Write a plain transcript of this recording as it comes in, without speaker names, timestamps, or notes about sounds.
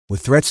With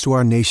threats to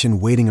our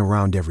nation waiting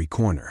around every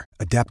corner,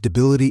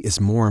 adaptability is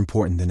more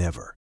important than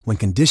ever. When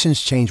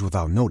conditions change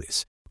without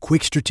notice,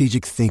 quick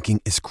strategic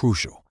thinking is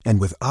crucial.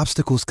 And with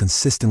obstacles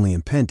consistently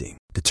impending,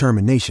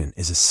 determination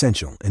is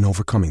essential in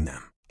overcoming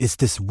them. It's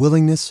this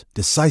willingness,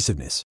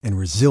 decisiveness, and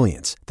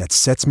resilience that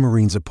sets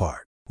Marines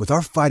apart. With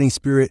our fighting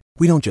spirit,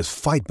 we don't just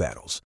fight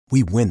battles,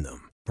 we win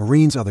them.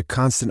 Marines are the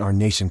constant our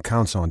nation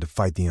counts on to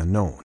fight the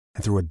unknown.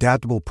 And through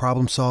adaptable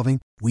problem solving,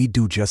 we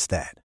do just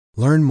that.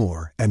 Learn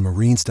more at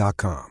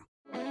marines.com.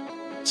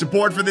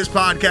 Support for this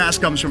podcast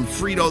comes from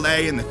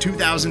Frito-Lay and the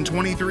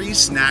 2023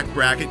 Snack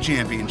Bracket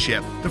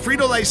Championship. The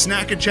Frito-Lay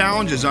Snack It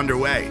Challenge is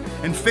underway,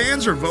 and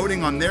fans are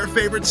voting on their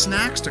favorite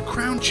snacks to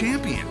crown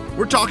champion.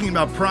 We're talking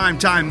about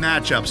prime-time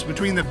matchups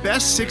between the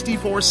best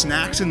 64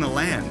 snacks in the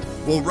land.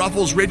 Will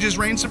Ruffles Ridges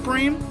reign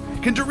supreme?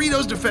 Can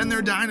Doritos defend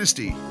their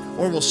dynasty?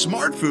 Or will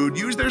Smart Food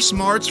use their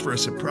smarts for a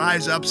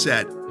surprise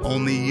upset?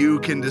 Only you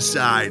can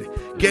decide.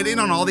 Get in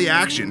on all the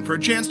action for a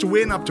chance to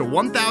win up to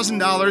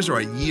 $1,000 or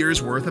a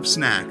year's worth of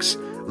snacks.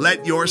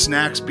 Let your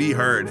snacks be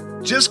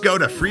heard. Just go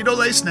to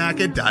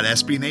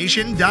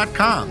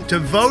fritolaysnacket.sbnation.com to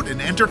vote and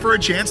enter for a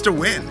chance to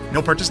win.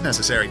 No purchase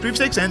necessary.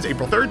 Sweepstakes ends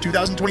April 3rd,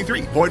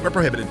 2023. Void where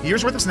prohibited.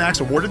 Year's worth of snacks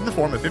awarded in the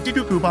form of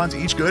 52 coupons,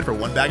 each good for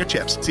one bag of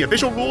chips. See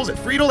official rules at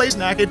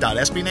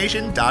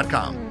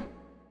fritolaysnacket.sbnation.com.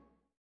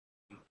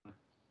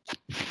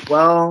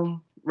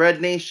 Well,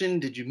 Red Nation,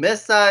 did you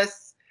miss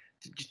us?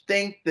 Did you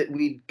think that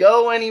we'd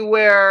go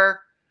anywhere?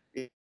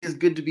 It is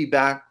good to be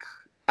back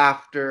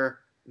after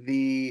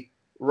the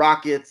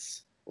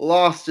Rockets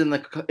lost in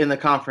the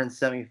conference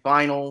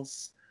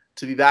semifinals.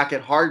 To be back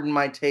at Harden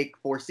My Take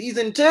for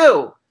season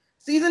 2.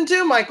 Season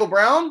 2, Michael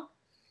Brown.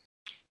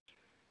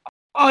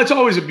 It's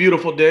always a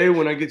beautiful day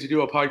when I get to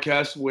do a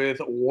podcast with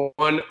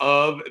one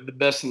of the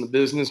best in the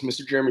business,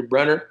 Mr. Jeremy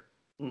Brenner.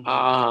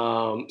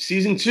 Mm-hmm.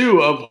 Season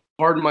 2 of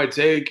Harden My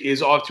Take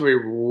is off to a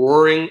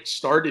roaring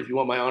start, if you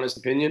want my honest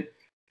opinion.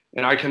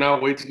 And I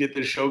cannot wait to get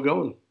this show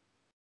going.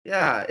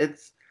 Yeah,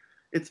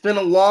 it's been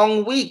a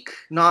long week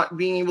not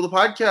being able to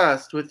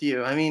podcast with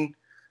you. I mean,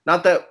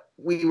 not that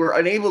we were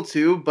unable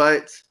to,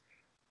 but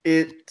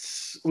we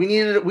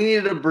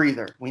needed a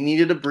breather. We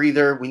needed a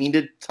breather. We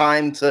needed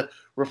time to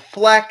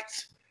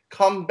reflect,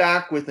 come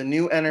back with a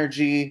new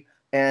energy,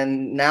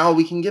 and now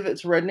we can give it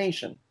to Red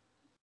Nation.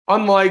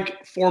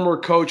 Unlike former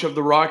coach of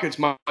the Rockets,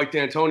 Mike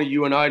D'Antoni,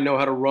 you and I know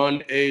how to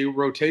run a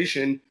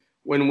rotation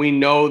when we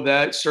know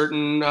that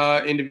certain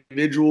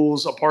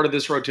individuals, a part of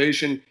this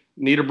rotation,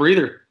 need a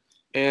breather.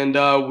 And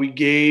we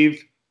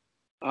gave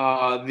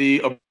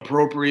the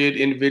appropriate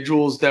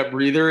individuals that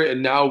breather,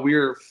 and now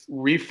we're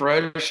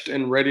refreshed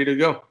and ready to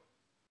go.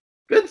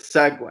 Good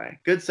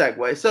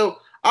segue. So,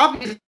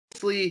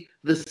 obviously,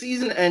 the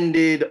season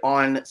ended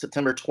on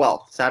September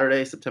 12th,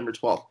 Saturday, September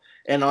 12th.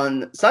 And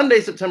on Sunday,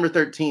 September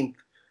 13th,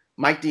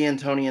 Mike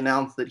D'Antoni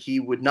announced that he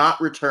would not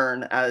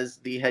return as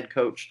the head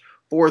coach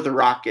for the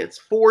Rockets.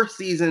 4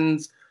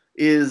 seasons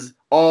is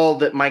all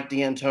that Mike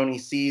D'Antoni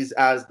sees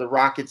as the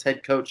Rockets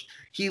head coach.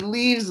 He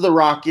leaves the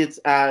Rockets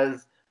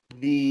as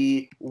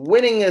the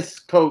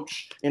winningest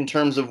coach in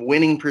terms of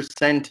winning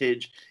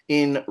percentage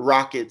in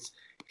Rockets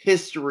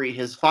history.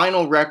 His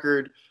final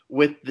record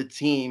with the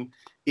team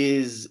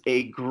is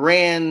a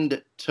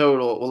grand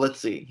total. Well, let's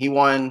see. He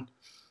won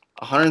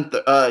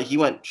 100. I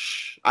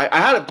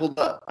had it pulled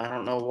up. I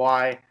don't know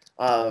why.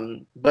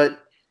 But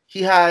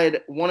he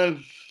had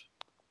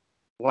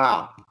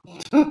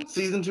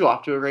season 2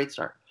 off to a great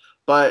start.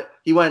 But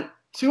he went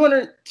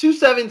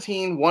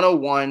 217,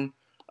 101,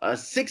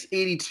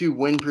 682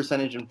 win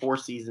percentage in 4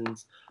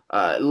 seasons.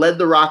 Led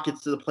the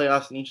Rockets to the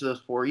playoffs in each of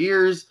those 4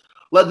 years.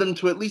 Led them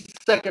to at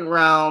least second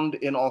round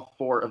in all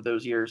 4 of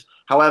those years.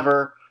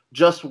 However,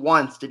 just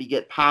once did he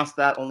get past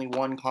that, only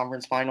 1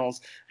 conference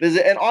finals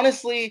visit. And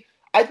honestly,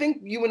 I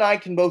think you and I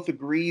can both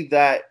agree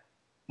that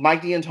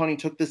Mike D'Antoni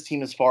took this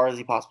team as far as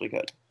he possibly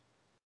could.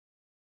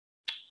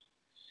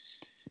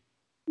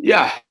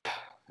 Yeah,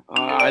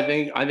 I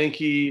think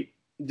he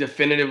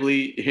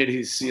definitively hit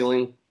his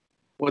ceiling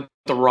with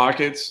the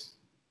Rockets,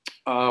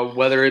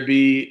 whether it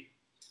be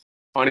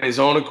on his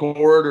own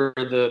accord or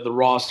the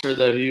roster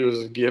that he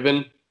was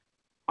given.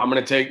 I'm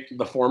going to take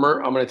the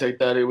former. I'm going to take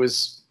that it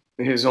was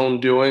his own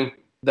doing,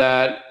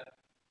 that,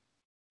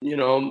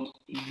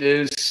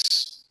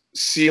 this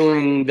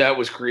ceiling that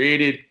was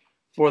created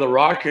for the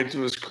Rockets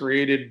was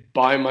created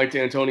by Mike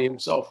D'Antoni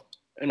himself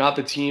and not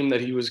the team that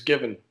he was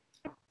given.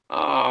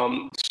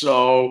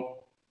 So,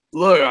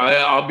 look,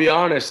 I'll be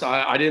honest.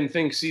 I didn't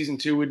think season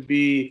 2 would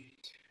be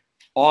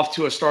off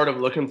to a start of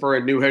looking for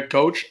a new head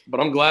coach, but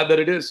I'm glad that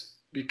it is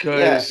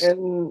because. Yeah,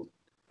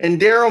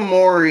 and Daryl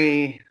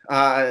Morey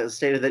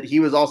stated that he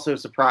was also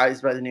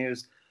surprised by the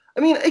news. I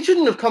mean, it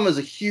shouldn't have come as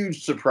a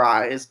huge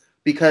surprise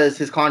because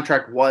his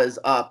contract was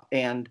up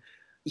and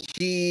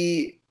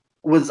he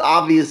was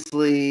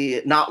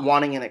obviously not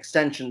wanting an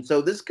extension.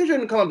 So this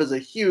shouldn't come up as a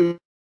huge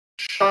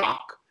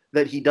shock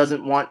that he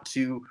doesn't want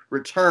to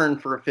return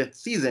for a 5th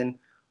season.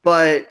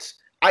 But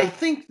I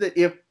think that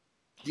if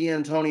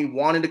D'Antoni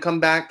wanted to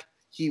come back,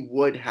 he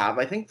would have.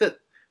 I think that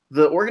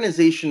the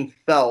organization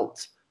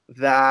felt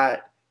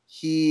that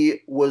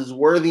he was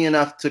worthy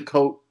enough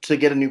to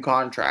get a new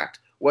contract,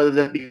 whether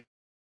that be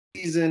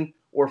season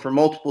or for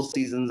multiple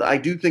seasons. I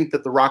do think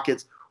that the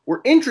Rockets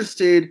were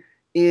interested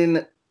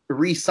in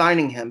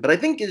re-signing him. But I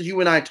think, as you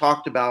and I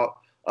talked about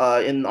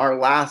in our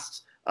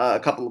last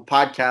couple of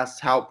podcasts,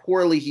 how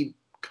poorly he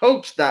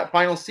coached that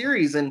final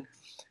series, and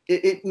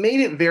it made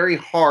it very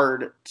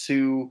hard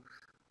to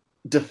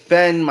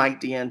defend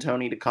Mike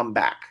D'Antoni to come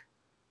back.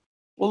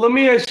 Well, let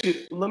me ask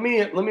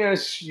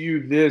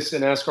you this,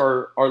 and ask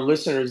our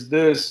listeners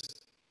this: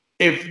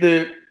 if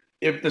the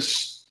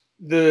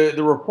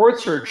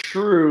reports are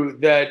true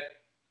that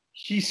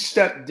he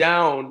stepped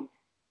down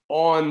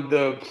on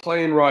the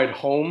plane ride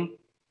home,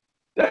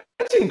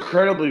 that's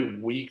incredibly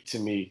weak to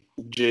me,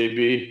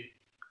 JB.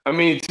 I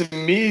mean, to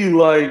me,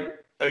 like,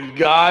 a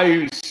guy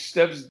who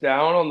steps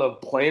down on the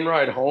plane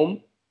ride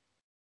home,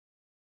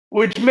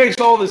 which makes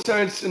all the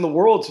sense in the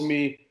world to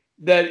me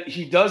that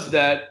he does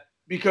that,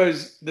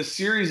 because the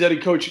series that he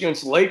coached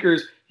against the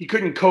Lakers, he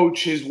couldn't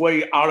coach his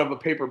way out of a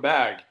paper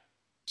bag.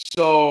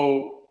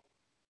 So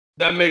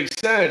that makes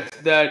sense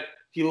that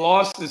he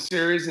lost the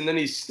series and then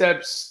he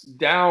steps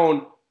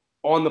down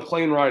on the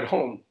plane ride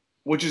home,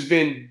 which has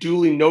been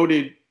duly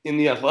noted in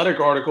the Athletic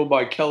article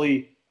by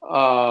Kelly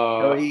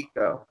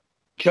Iko,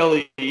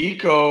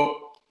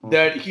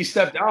 that he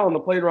stepped down on the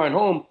plane ride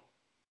home.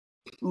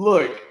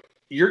 Look,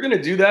 you're going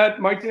to do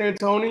that, Mike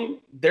D'Antoni?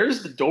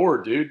 There's the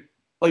door, dude.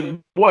 Like,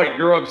 what?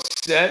 You're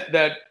upset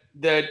that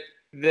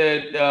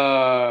Tillman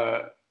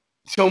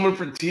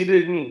Fertitta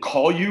didn't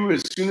call you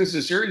as soon as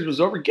the series was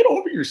over? Get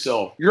over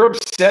yourself. You're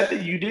upset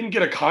that you didn't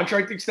get a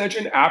contract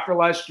extension after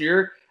last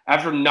year,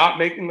 after not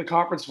making the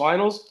conference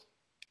finals?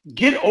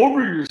 Get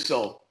over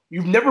yourself.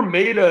 You've never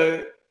made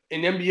an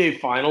NBA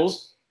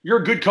finals. You're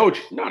a good coach,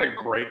 not a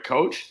great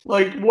coach.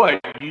 Like,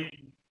 what?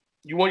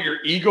 You want your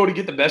ego to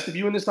get the best of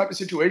you in this type of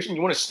situation?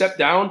 You want to step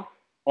down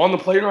on the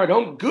plane ride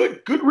home?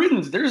 Good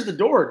riddance. There's the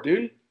door,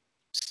 dude.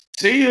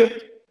 See ya.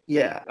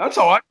 Yeah. That's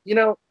all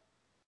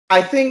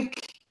I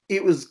think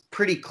it was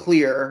pretty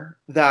clear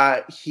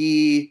that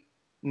he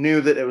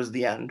knew that it was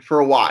the end for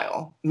a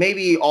while.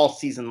 Maybe all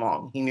season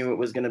long, he knew it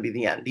was going to be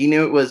the end. He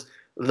knew it was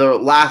the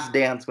last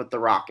dance with the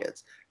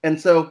Rockets. And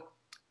so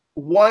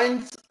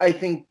once I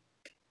think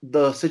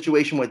the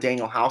situation with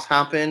Daniel House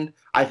happened,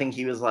 I think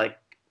he was like,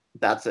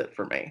 that's it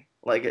for me.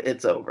 Like,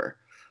 it's over.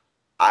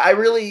 I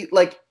really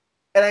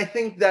and I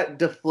think that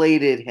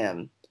deflated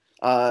him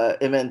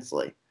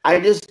immensely. I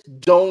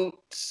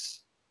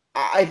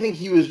think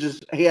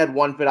he had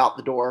one foot out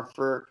the door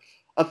for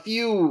a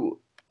few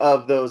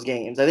of those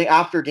games. I think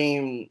after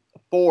game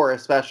 4,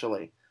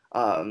 especially,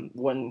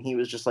 when he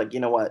was just like, you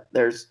know what,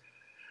 there's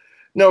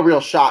no real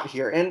shot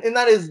here. And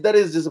that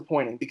is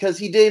disappointing, because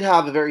he did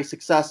have a very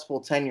successful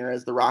tenure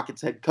as the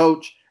Rockets head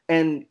coach,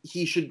 and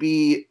he should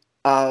be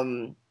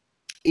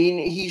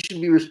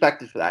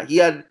respected for that.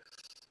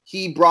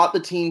 He brought the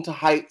team to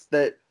heights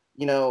that,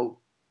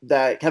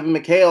 that Kevin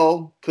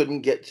McHale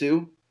couldn't get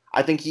to.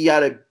 I think he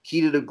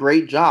did a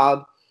great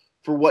job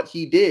for what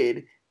he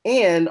did.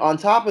 And on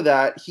top of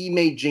that, he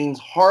made James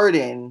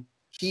Harden,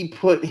 he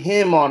put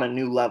him on a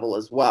new level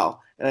as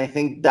well. And I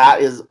think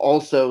that is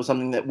also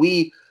something that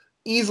we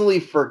easily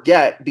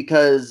forget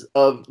because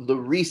of the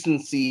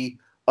recency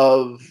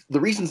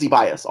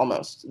bias,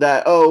 almost,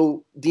 that,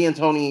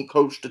 D'Antoni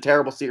coached a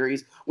terrible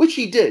series, which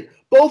he did.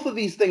 Both of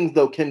these things,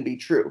 though, can be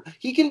true.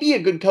 He can be a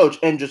good coach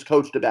and just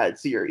coached a bad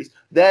series.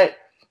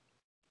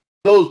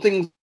 Those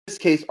things in this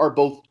case are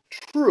both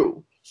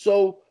true.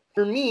 So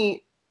for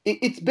me,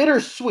 it's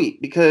bittersweet,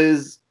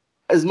 because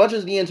as much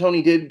as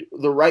D'Antoni did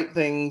the right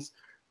things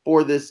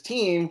for this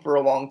team for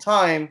a long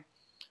time,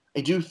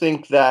 I do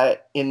think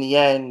that in the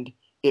end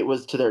it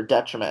was to their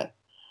detriment.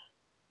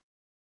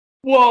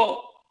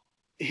 Well,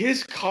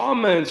 his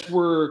comments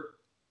were,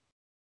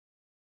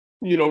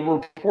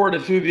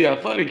 reported through the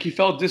Athletic. He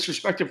felt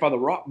disrespected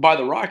by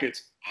the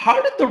Rockets.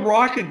 How did the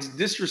Rockets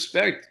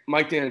disrespect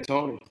Mike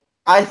D'Antoni?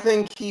 I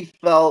think he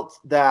felt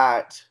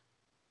that.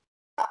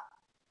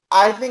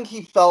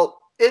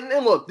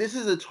 And look, this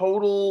is a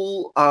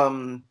total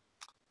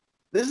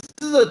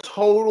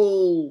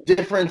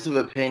difference of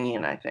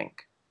opinion. I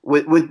think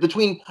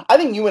I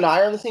think you and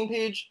I are on the same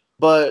page,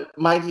 but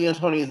Mike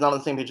D'Antoni is not on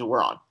the same page that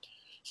we're on.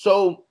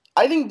 So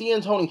I think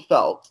D'Antoni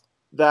felt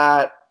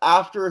that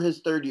after his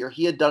third year,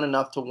 he had done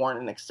enough to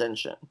warrant an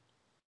extension.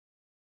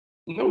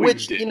 No,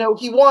 which, he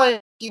won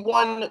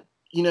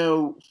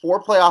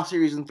 4 playoff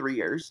series in 3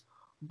 years.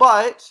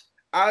 But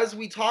as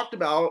we talked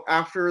about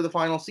after the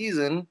final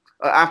season,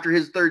 after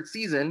his third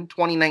season,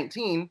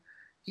 2019,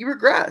 he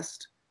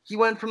regressed. He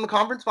went from the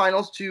conference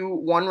finals to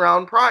one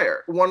round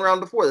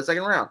before, the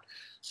second round.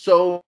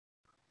 So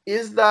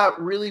is that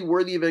really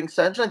worthy of an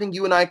extension? I think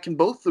you and I can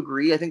both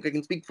agree, I think I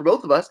can speak for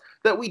both of us,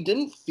 that we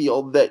didn't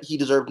feel that he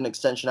deserved an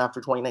extension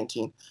after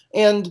 2019.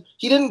 And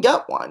he didn't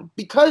get one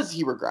because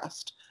he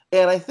regressed.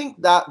 And I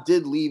think that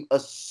did leave a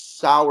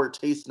sour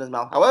taste in his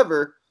mouth.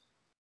 However,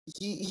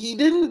 he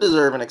didn't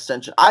deserve an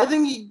extension. I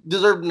think he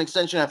deserved an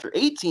extension after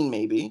 18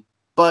 maybe,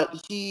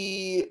 but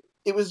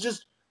it was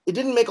just it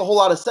didn't make a whole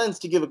lot of sense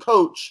to give a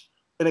coach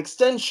an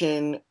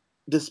extension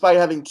despite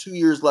having 2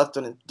 years left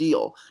on his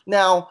deal.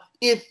 Now,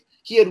 if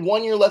he had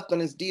 1 year left on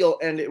his deal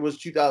and it was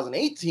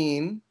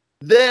 2018,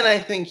 then I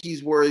think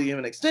he's worthy of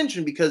an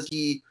extension because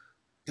he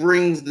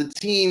brings the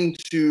team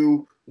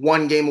to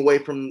one game away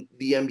from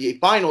the NBA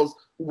Finals,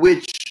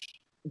 which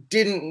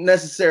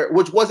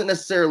wasn't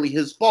necessarily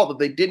his fault that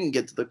they didn't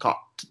get to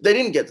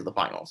the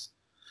finals.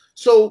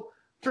 So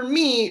for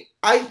me,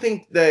 I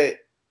think that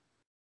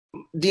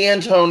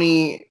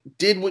D'Antoni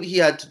did what he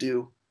had to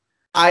do.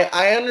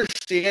 I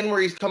understand where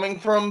he's coming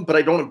from, but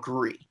I don't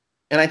agree.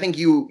 And I think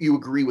you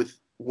agree with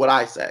what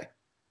I say.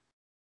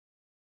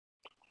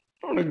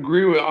 I don't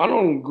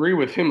agree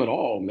with him at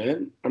all,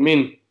 man. I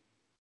mean,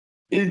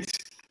 it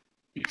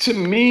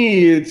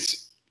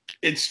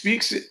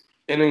speaks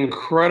an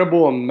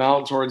incredible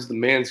amount towards the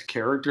man's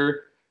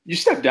character. You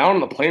step down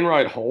on the plane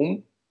ride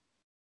home,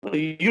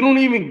 you don't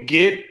even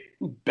get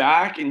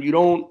back, and you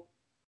don't.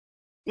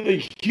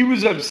 He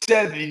was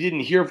upset that he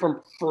didn't hear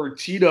from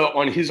Fertitta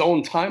on his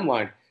own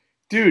timeline.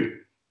 Dude,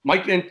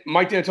 Mike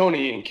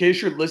D'Antoni, in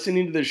case you're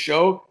listening to the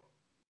show,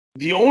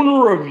 the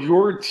owner of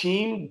your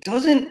team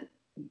doesn't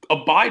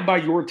abide by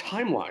your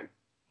timeline.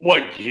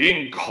 What, he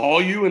didn't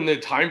call you in the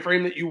time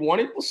frame that you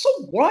wanted? Well, so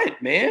what,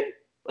 man?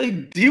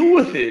 Deal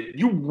with it.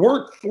 You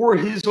work for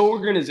his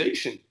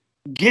organization.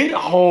 Get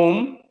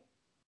home,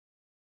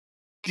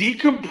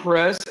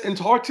 decompress, and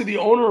talk to the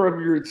owner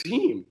of your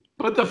team.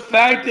 But the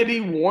fact that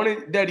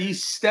he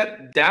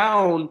stepped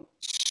down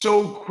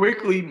so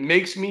quickly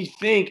makes me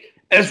think,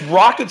 as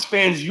Rockets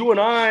fans, you and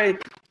I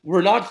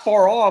were not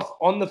far off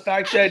on the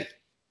fact that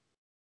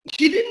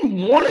he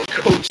didn't want to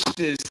coach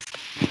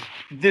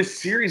this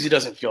series. He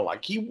doesn't feel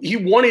like he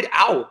wanted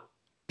out.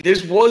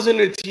 This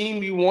wasn't a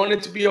team he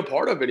wanted to be a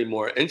part of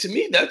anymore. And to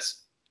me,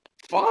 that's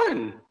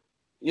fine.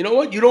 You know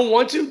what? You don't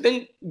want to?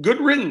 Then good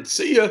riddance.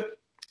 See ya.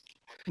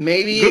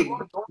 Maybe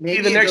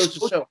the next goes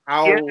to show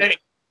how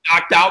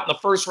knocked out in the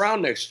first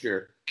round next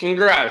year.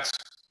 Congrats.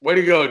 Way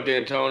to go,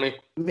 D'Antoni.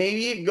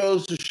 Maybe it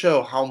goes to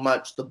show how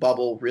much the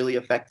bubble really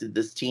affected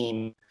this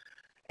team.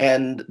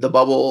 And the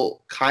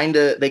bubble kind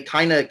of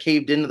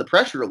caved into the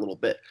pressure a little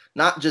bit.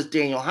 Not just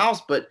Daniel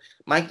House, but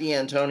Mike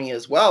D'Antoni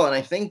as well. And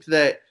I think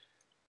there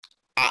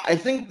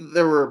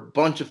were a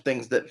bunch of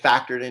things that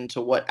factored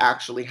into what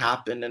actually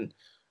happened. And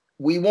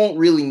we won't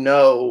really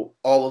know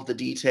all of the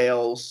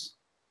details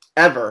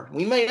ever.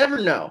 We may never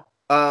know.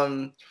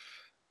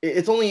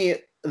 It's only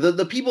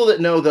the people that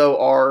know, though,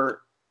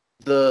 are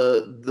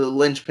the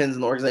linchpins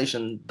in the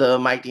organization, the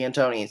Mike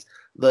D'Antonis,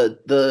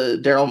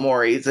 the Daryl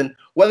Moreys, and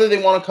whether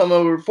they want to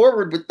come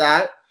forward with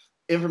that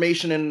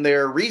information and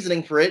their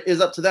reasoning for it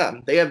is up to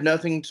them. They have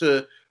nothing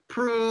to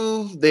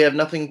prove. They have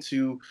nothing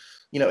to,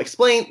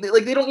 explain.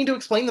 They don't need to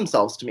explain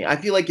themselves to me. I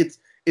feel like it's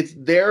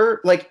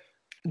their,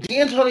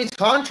 D'Antoni's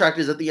contract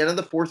is at the end of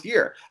the 4th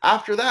year.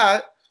 After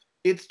that,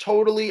 it's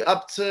totally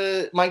up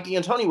to Mike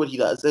D'Antoni what he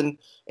does. And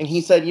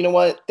he said, you know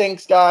what?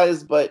 Thanks,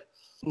 guys, but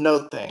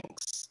no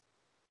thanks.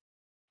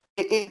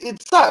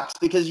 It sucks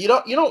because you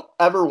don't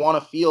ever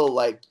want to feel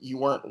like you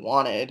weren't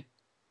wanted.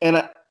 And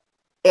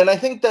I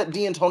think that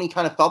D'Antoni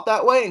kind of felt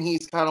that way, and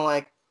he's kind of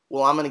like,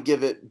 well, I'm going to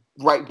give it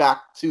right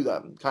back to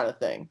them kind of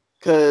thing.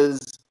 Because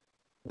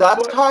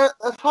that's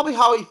probably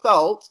how he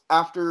felt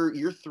after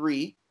year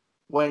 3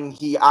 when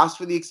he asked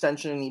for the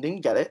extension and he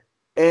didn't get it.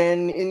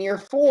 And in year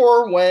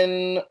 4,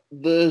 when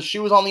the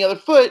shoe was on the other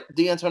foot,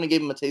 D'Antoni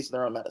gave him a taste of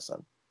their own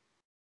medicine.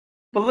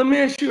 But let me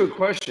ask you a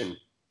question.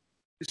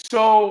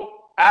 So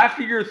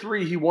after year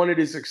 3, he wanted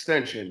his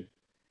extension.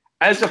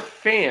 As a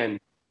fan,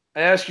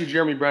 I ask you,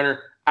 Jeremy Brenner,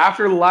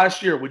 after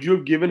last year, would you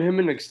have given him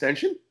an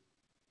extension?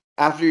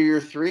 After year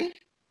 3?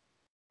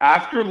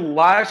 After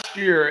last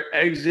year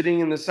exiting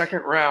in the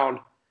second round,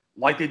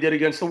 like they did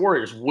against the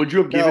Warriors, would you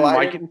have given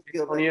Mike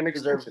D'Antoni an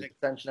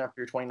extension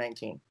after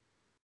 2019?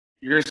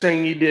 You're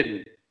saying he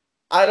didn't?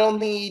 I don't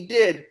think he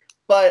did,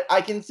 but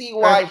I can see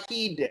why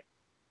he did.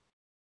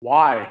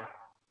 Why?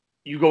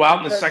 You go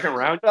out in the second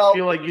round, you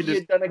feel like you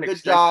just had done a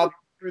good job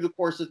through the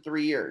course of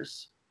 3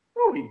 years.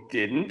 No, he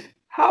didn't.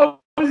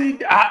 How was he?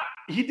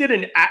 He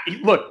did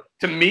look,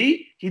 to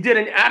me, he did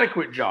an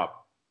adequate job.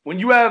 When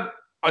you have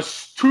 2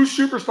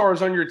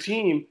 superstars on your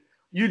team,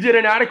 you did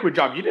an adequate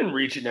job. You didn't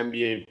reach an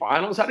NBA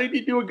Finals. How did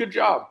you do a good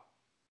job?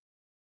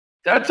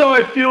 That's how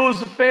I feel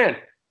as a fan.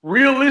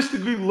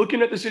 Realistically,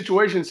 looking at the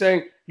situation,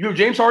 saying you have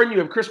James Harden, you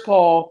have Chris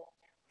Paul.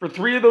 For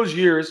 3 of those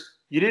years,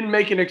 you didn't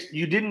make an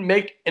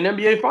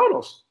NBA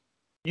Finals.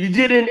 You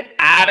did an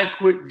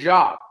adequate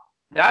job.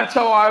 That's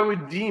how I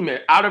would deem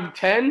it. Out of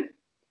 10,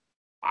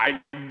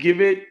 I'd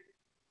give it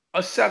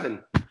a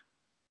 7.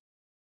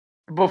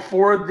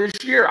 Before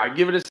this year, I'd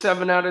give it a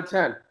 7 out of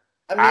 10.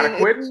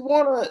 Adequate.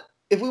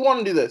 If we want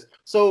to do this,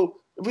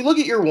 so if we look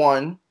at year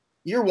 1,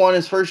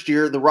 his first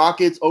year, the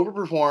Rockets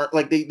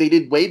overperformed. They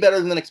did way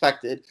better than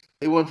expected.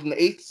 They went from the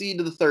 8th seed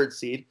to the 3rd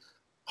seed.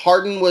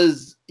 Harden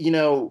was,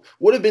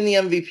 would have been the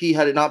MVP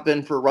had it not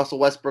been for Russell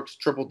Westbrook's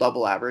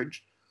triple-double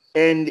average.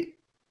 And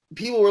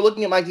people were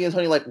looking at Mike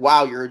D'Antoni like,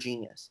 wow, you're a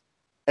genius.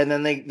 and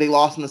then they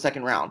lost in the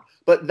second round.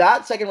 But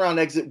that second round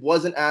exit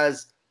wasn't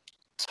as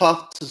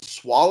tough to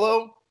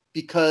swallow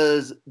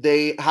because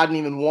they hadn't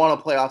even won a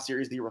playoff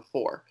series the year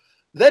before.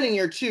 Then in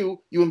year 2,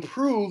 you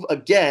improve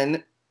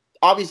again.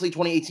 Obviously,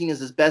 2018 is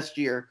his best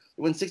year.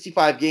 They win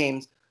 65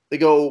 games. They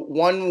go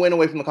 1 win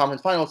away from the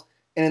conference finals.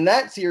 And in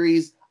that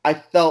series, I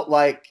felt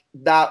like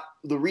that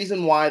the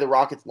reason why the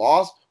Rockets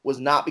lost was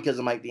not because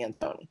of Mike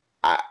D'Antoni.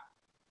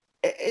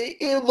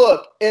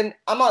 Look, and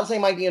I'm not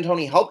saying Mike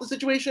D'Antoni helped the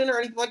situation or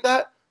anything like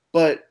that,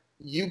 but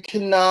you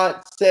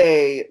cannot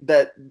say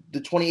that the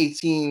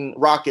 2018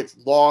 Rockets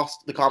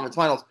lost the conference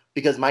finals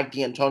because Mike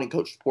D'Antoni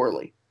coached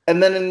poorly.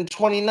 And then in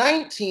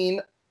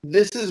 2019,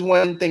 this is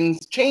when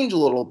things change a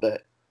little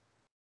bit.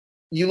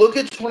 You look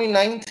at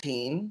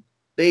 2019,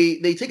 they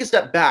take a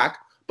step back,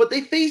 but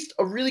they faced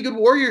a really good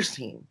Warriors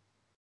team.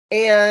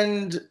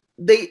 And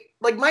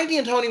Mike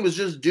D'Antoni was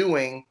just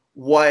doing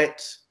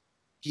what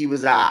he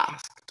was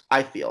asked,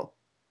 I feel.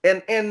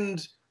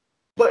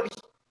 But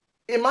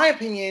in my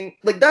opinion,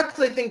 that's,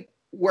 I think,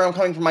 where I'm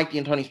coming from Mike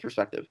D'Antoni's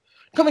perspective.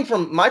 Coming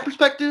from my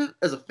perspective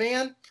as a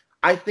fan,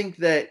 I think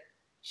that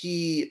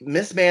he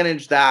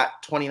mismanaged that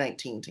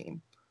 2019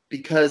 team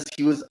because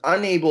he was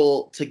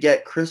unable to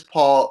get Chris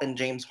Paul and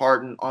James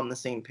Harden on the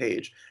same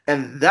page.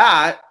 And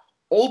that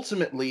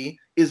ultimately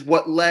is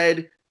what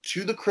led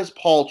to the Chris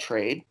Paul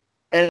trade.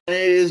 And it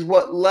is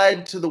what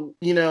led to the,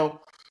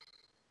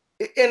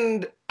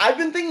 and I've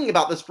been thinking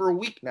about this for a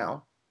week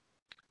now.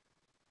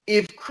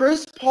 If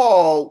Chris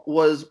Paul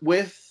was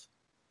with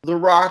the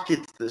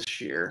Rockets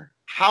this year,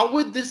 how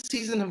would this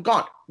season have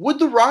gone? Would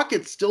the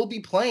Rockets still be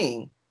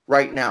playing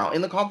right now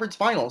in the conference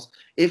finals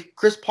if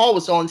Chris Paul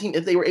was still on the team,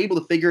 if they were able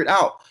to figure it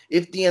out,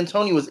 if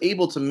D'Antoni was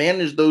able to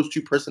manage those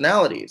two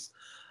personalities?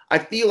 I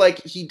feel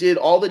like he did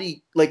all that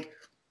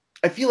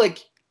I feel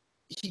like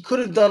he could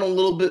have done a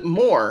little bit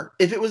more.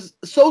 If it was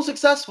so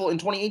successful in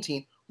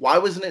 2018, why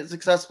wasn't it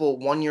successful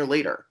 1 year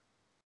later?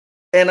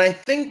 And I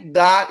think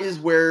that is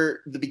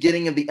where the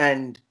beginning of the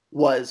end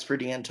was for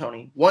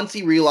D'Antoni. Once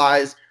he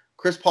realized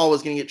Chris Paul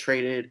was going to get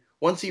traded,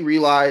 once he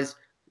realized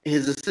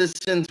his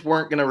assistants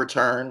weren't going to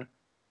return,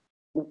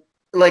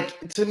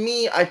 to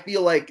me, I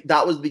feel like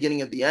that was the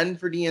beginning of the end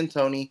for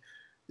D'Antoni,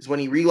 is when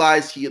he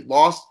realized he had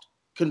lost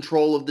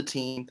control of the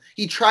team.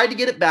 He tried to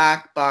get it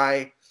back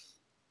by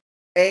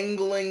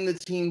angling the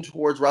team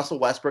towards Russell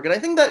Westbrook. And I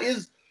think that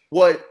is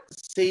what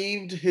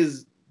saved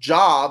his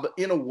job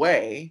in a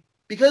way.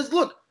 Because,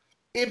 look,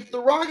 if the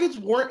Rockets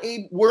weren't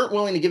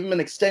willing to give him an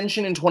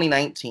extension in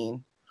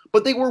 2019,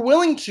 but they were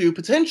willing to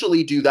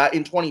potentially do that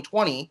in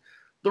 2020,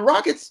 the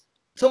Rockets,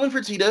 Tillman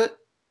Fertitta,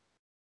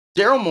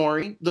 Daryl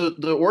Morey,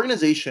 the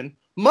organization,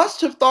 must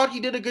have thought he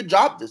did a good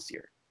job this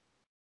year.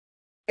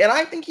 And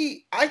I think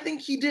he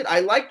did.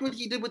 I liked what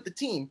he did with the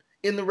team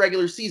in the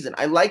regular season.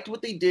 I liked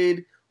what they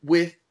did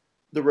with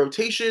the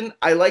rotation.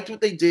 I liked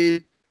what they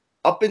did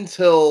up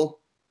until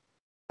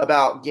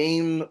about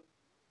game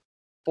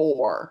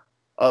 4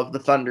 of the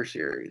Thunder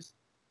series.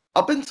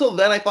 Up until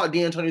then, I thought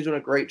D'Antoni was doing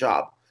a great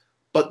job.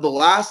 But the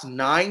last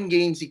 9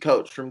 games he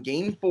coached, from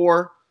game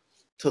 4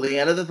 till the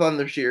end of the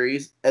Thunder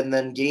series, and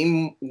then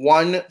game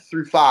 1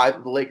 through 5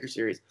 of the Lakers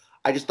series,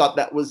 I just thought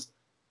that was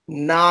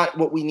not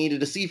what we needed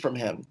to see from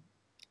him.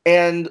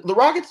 And the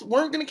Rockets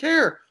weren't going to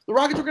care. The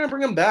Rockets were going to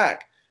bring him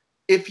back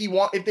if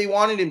they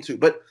wanted him to.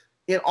 But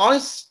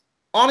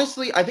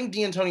honestly, I think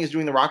D'Antoni is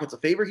doing the Rockets a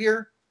favor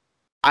here.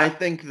 I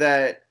think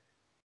that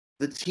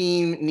the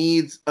team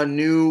needs a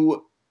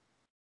new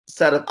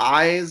set of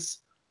eyes,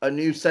 a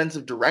new sense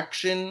of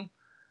direction.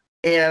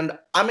 And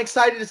I'm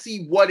excited to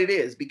see what it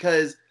is,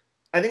 because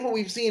I think what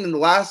we've seen in the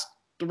last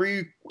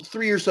three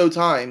or so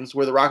times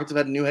where the Rockets have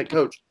had a new head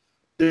coach,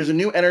 there's a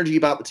new energy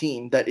about the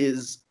team that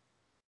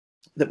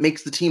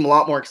makes the team a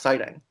lot more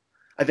exciting.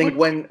 I think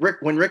when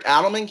Rick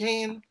Adelman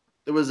came,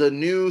 there was a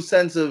new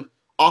sense of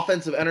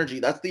offensive energy.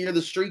 That's the year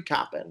the streak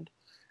happened.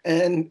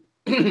 And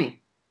the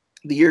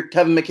year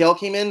Kevin McHale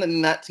came in,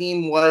 and that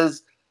team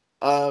was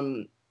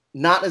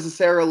not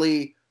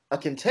necessarily a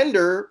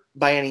contender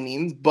by any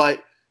means,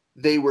 but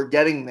they were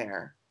getting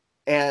there.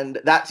 And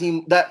that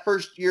team, that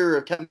first year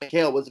of Kevin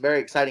McHale was a very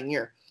exciting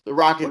year. The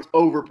Rockets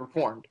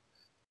overperformed.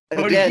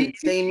 And again,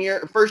 same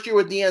year, first year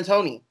with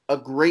D'Antoni, a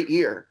great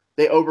year.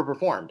 They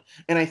overperformed.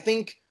 And I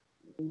think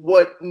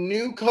what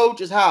new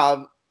coaches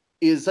have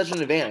is such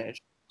an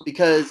advantage,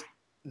 because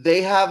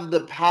they have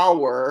the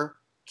power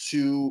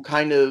to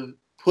kind of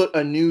put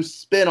a new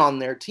spin on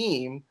their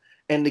team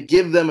and to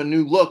give them a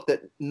new look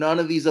that none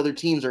of these other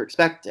teams are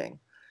expecting.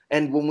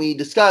 And when we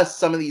discuss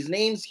some of these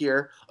names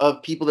here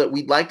of people that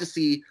we'd like to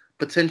see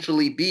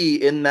potentially be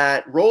in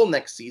that role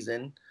next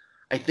season,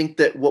 I think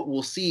that what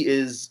we'll see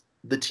is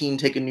the team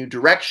take a new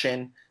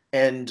direction,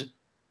 and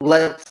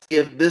let's see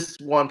if this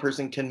one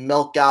person can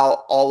milk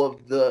out all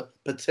of the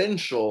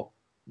potential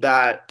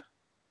that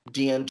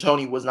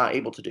D'Antoni was not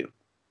able to do.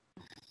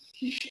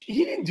 He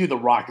didn't do the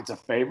Rockets a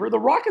favor. The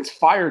Rockets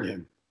fired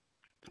him.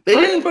 They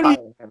didn't fire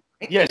him.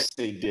 Yes,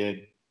 they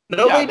did.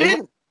 No, they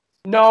didn't.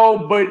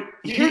 No, but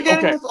you're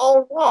getting this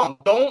all wrong.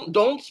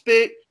 Don't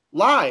spit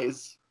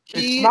lies.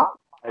 It's not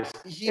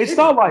It's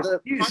not like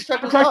his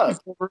contract was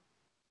over.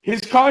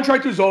 His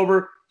contract was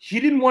over. He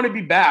didn't want to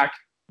be back,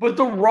 but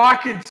the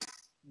Rockets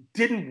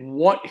didn't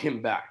want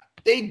him back.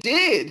 They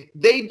did.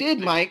 They did,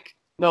 Mike.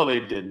 No, they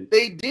didn't.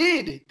 They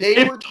did.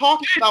 They were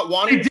talking about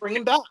wanting to bring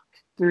him back.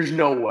 There's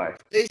no way.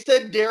 They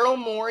said Daryl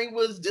Morey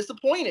was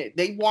disappointed.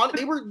 They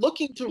were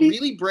looking to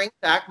really bring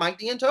back Mike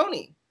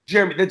D'Antoni.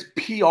 Jeremy, that's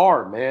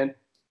PR, man.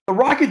 The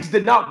Rockets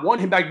did not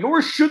want him back,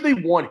 nor should they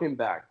want him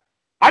back.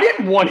 I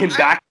didn't want him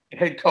back,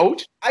 head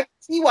coach. I can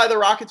see why the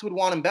Rockets would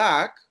want him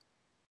back.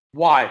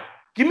 Why?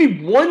 Give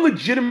me one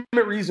legitimate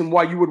reason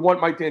why you would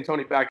want Mike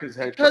D'Antoni back as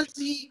head coach.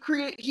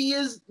 Because he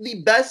is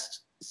the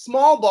best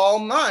small ball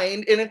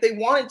mind, and if they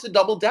wanted to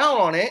double down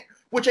on it,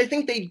 which I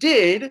think they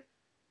did,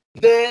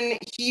 then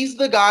he's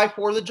the guy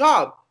for the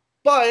job.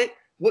 But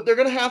what they're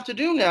going to have to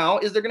do now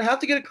is they're going to have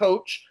to get a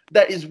coach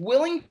that is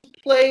willing to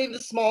play the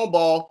small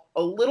ball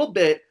a little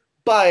bit,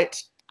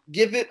 but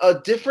give it a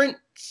different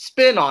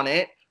spin on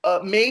it.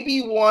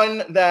 Maybe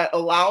one that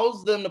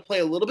allows them to play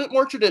a little bit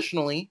more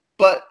traditionally,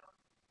 but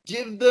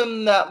give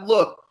them that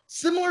look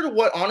similar to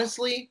what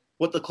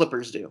the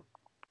Clippers do.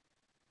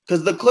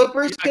 Because the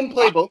Clippers can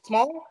play both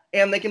small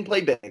and they can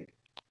play big.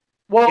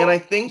 Well, and I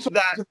think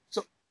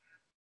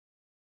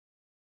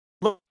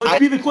let's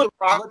be the Clippers.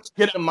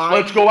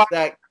 Let's go out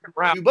that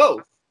do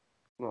both.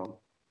 Well,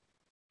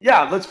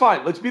 yeah, that's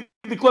fine. Let's be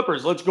the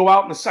Clippers. Let's go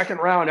out in the second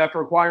round after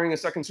acquiring a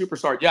second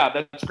superstar. Yeah,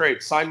 that's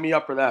great. Sign me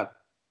up for that.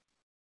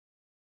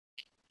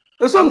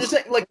 I'm just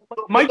saying,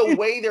 the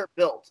way they're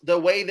built, the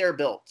way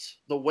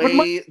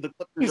the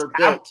Clippers are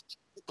built.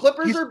 The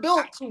Clippers are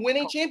built to win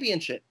a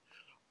championship.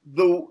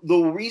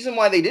 The reason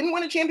why they didn't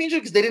win a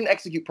championship is they didn't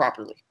execute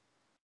properly.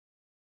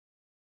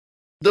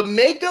 The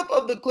makeup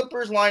of the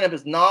Clippers lineup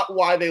is not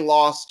why they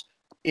lost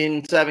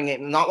in 7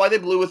 games, not why they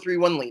blew a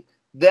 3-1 lead.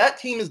 That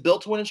team is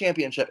built to win a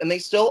championship, and they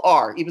still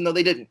are, even though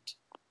they didn't.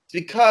 It's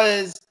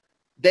because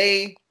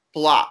they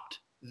flopped.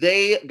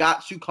 They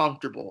got too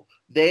comfortable.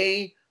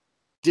 They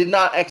did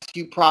not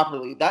execute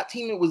properly. That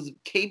team was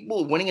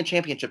capable of winning a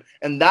championship,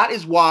 and that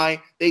is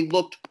why they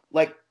looked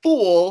like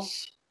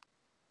fools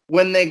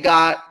when they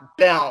got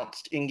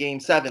bounced in Game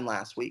 7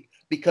 last week,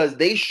 because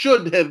they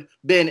should have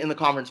been in the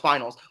conference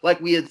finals, like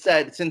we had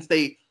said since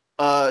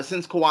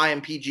Kawhi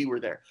and PG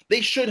were there.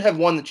 They should have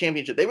won the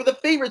championship. They were the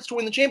favorites to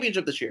win the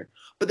championship this year,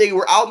 but they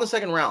were out in the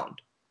second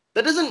round.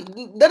 That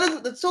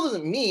still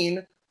doesn't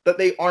mean that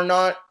they are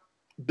not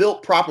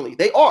built properly.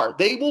 They are.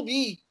 They will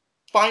be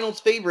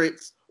finals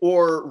favorites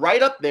or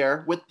right up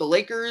there with the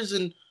Lakers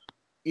and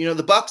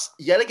the Bucks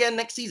yet again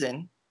next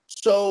season.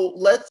 So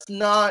let's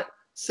not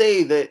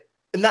say that.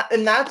 And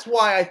that's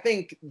why I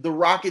think the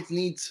Rockets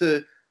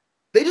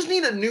they just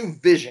need a new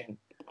vision.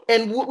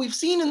 And what we've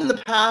seen in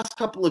the past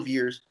couple of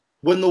years,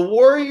 when the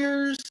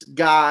Warriors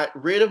got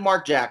rid of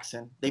Mark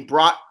Jackson, they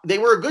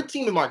were a good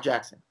team with Mark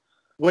Jackson.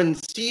 When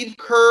Steve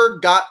Kerr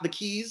got the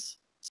keys,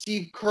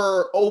 they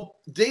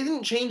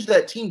didn't change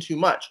that team too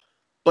much,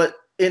 but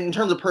in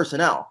terms of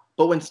personnel.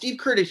 But when Steve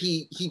Kerr did,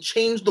 he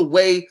changed the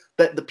way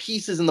that the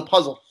pieces in the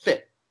puzzle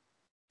fit.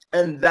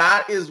 And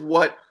that is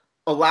what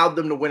allowed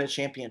them to win a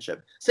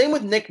championship. Same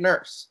with Nick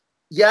Nurse.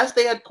 Yes,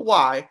 they had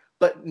Kawhi,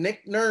 but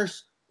Nick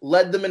Nurse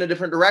led them in a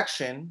different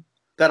direction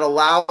that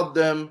allowed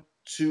them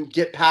to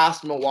get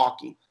past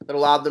Milwaukee, that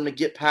allowed them to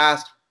get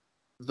past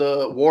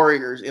the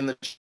Warriors in the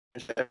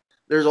championship.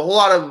 There's a whole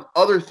lot of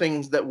other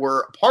things that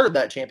were part of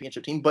that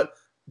championship team, but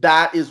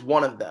that is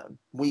one of them.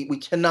 We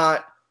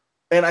cannot,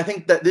 and I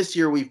think that this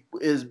year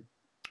is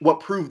what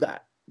proved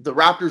that. The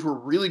Raptors were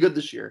really good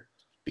this year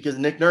because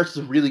Nick Nurse is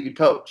a really good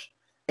coach.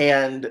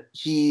 And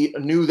he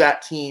knew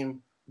that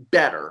team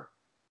better.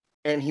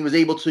 And he was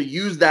able to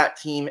use that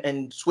team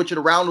and switch it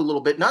around a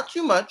little bit. Not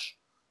too much,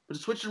 but to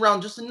switch it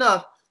around just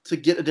enough to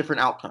get a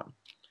different outcome.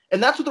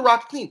 And that's what the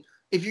Rockets need.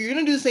 If you're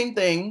going to do the same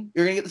thing,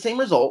 you're going to get the same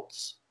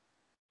results.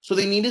 So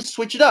they need to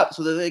switch it up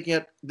so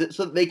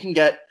that they can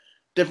get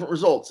different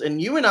results.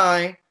 And you and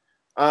I,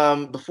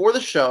 before the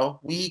show,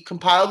 we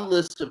compiled a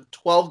list of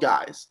 12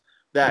 guys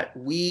that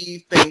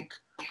we think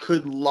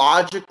could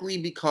logically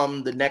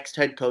become the next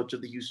head coach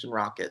of the Houston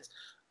Rockets.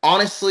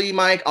 Honestly,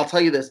 Mike, I'll tell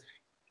you this.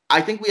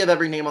 I think we have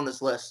every name on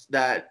this list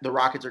that the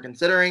Rockets are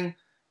considering.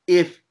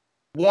 If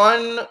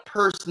one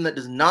person that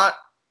does not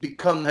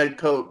become head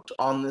coach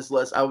on this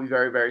list, I will be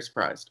very, very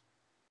surprised.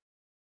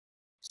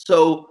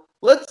 So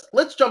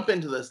let's jump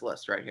into this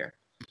list right here.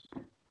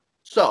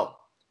 So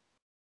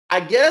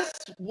I guess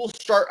we'll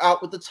start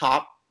out with the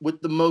top,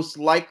 with the most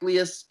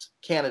likeliest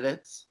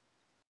candidates.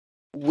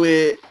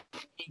 With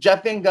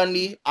Jeff Van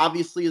Gundy,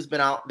 obviously has been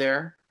out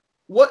there.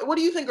 What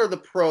do you think are the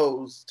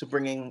pros to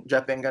bringing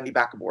Jeff Van Gundy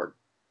back aboard?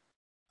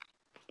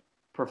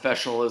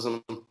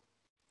 Professionalism,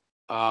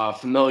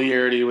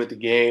 familiarity with the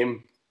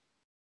game.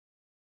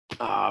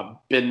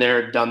 Been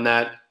there, done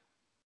that.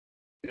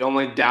 The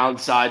only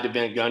downside to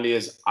Van Gundy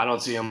is I don't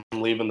see him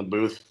leaving the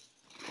booth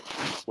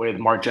with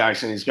Mark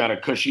Jackson. He's got a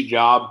cushy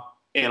job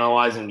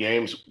analyzing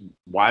games.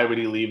 Why would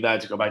he leave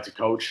that to go back to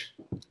coach?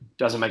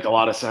 Doesn't make a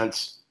lot of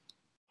sense.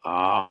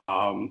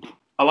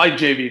 I like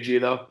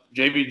JVG, though.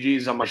 JVG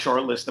is on my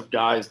short list of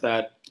guys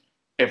that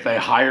if they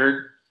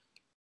hired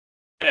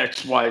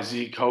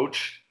XYZ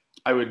coach,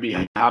 I would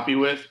be happy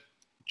with.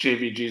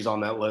 JVG's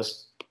on that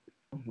list.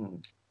 Mm-hmm.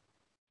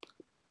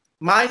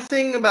 My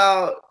thing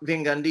about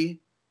Van Gundy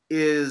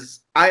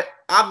is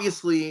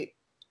obviously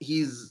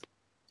he's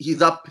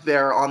up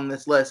there on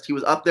this list. He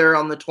was up there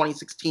on the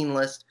 2016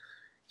 list.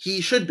 He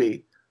should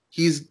be.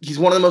 He's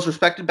one of the most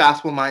respected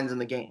basketball minds in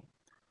the game.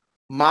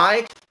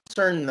 My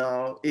concern,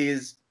 though,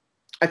 is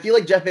I feel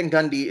like Jeff Van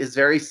Gundy is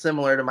very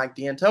similar to Mike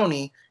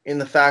D'Antoni in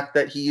the fact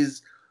that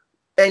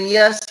and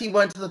yes, he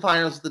went to the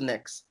finals with the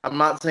Knicks. I'm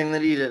not saying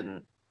that he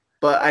didn't.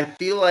 But I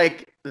feel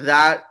like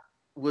that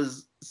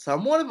was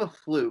somewhat of a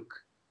fluke.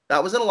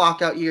 That was in a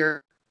lockout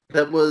year.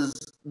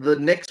 The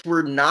Knicks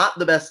were not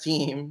the best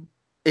team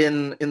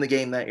in the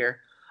game that year.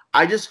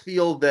 I just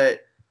feel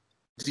that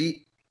Van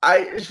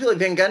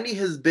Gundy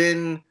has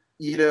been,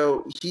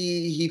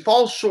 he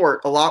falls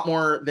short a lot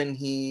more than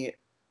he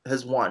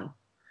has won.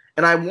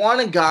 And I want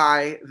a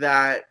guy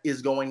that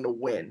is going to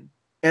win.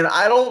 And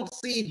I don't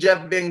see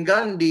Jeff Van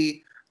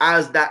Gundy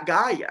as that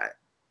guy yet.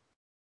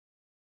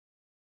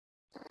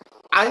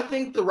 I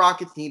think the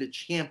Rockets need a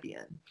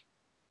champion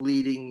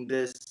leading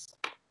this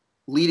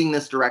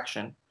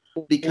direction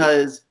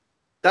because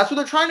that's where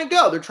they're trying to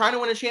go. They're trying to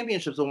win a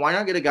championship. So why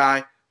not get a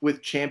guy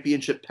with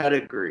championship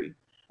pedigree?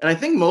 And I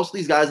think most of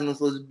these guys on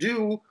this list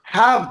do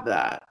have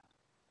that.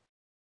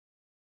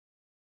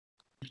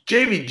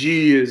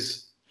 JVG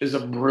is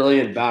a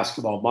brilliant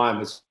basketball mind,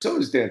 but so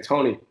is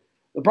D'Antoni.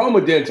 The problem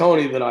with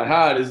D'Antoni that I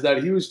had is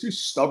that he was too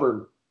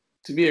stubborn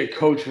to be a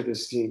coach for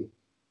this team.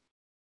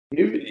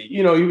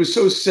 He was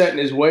so set in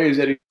his ways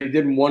that he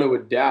didn't want to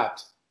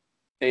adapt.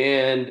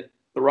 And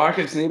the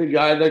Rockets need a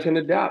guy that can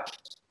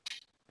adapt.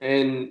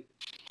 And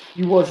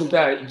he wasn't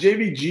that.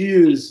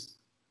 JVG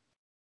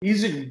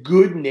he's a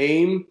good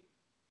name,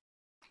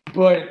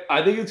 but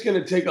I think it's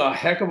going to take a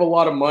heck of a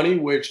lot of money,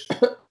 which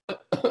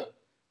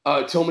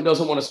Tillman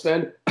doesn't want to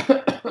spend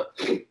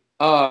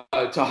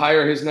to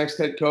hire his next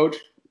head coach.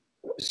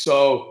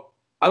 So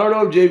I don't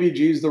know if JVG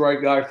is the right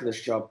guy for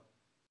this job.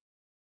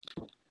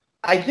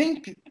 I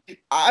think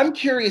I'm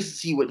curious to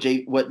see what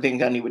Van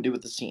Gundy would do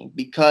with this team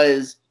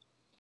because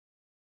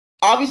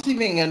obviously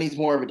Van Gundy's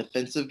more of a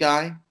defensive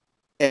guy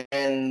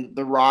and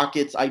the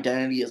Rockets'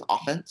 identity is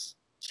offense.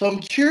 So I'm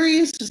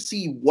curious to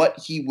see what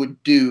he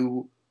would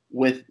do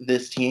with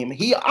this team.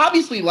 He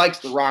obviously likes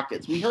the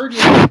Rockets. We heard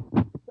him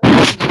in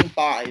Game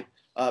 5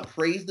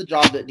 praise the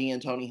job that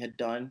D'Antoni had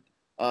done.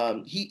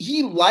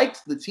 He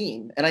likes the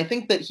team, and I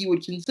think that he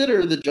would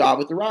consider the job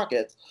with the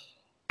Rockets.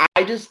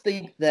 I just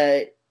think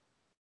that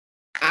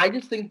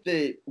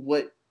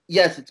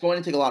yes, it's going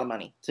to take a lot of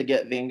money to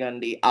get Van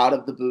Gundy out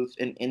of the booth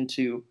and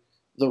into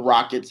the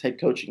Rockets head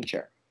coaching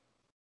chair.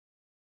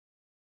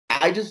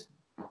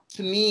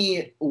 To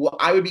me, what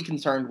I would be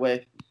concerned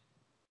with,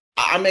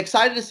 I'm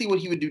excited to see what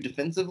he would do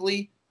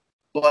defensively,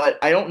 but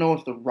I don't know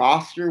if the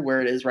roster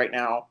where it is right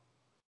now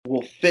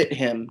will fit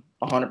him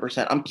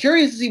 100%. I'm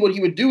curious to see what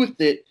he would do with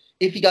it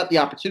if he got the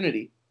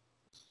opportunity,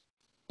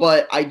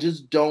 but I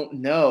just don't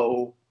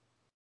know.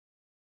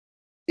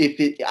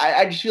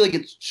 I just feel like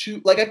it's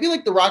too. I feel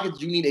like the Rockets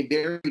do need a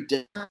very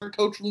different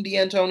coach from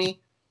D'Antoni,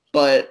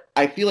 but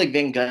I feel like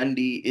Van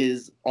Gundy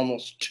is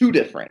almost too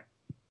different.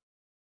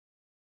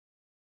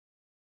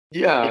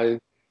 Yeah,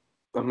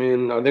 I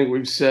mean, I think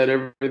we've said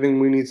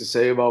everything we need to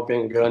say about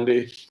Van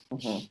Gundy.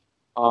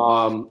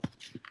 Mm-hmm.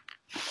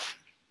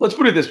 Let's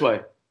put it this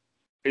way: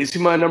 is he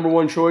my number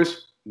one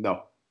choice?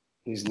 No,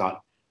 he's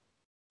not.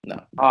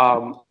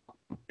 No.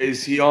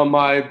 Is he on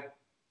my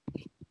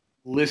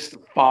list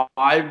 5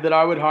 that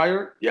I would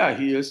hire? Yeah,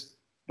 he is,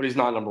 but he's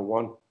not number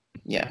 1.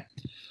 Yeah.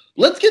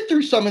 Let's get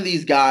through some of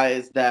these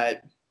guys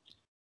that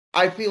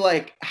I feel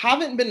like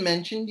haven't been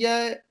mentioned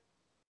yet,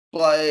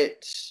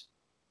 but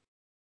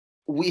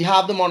we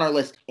have them on our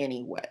list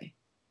anyway.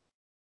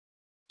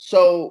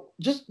 So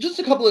just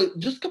a couple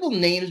of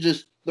names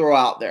just throw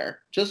out there,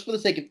 just for the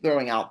sake of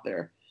throwing out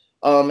there,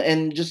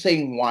 and just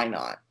saying why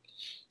not.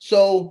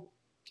 So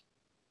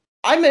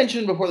I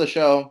mentioned before the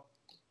show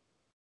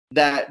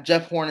that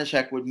Jeff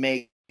Hornacek would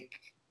make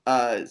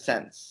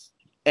sense.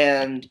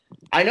 And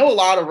I know a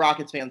lot of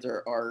Rockets fans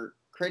are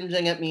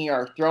cringing at me,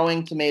 are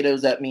throwing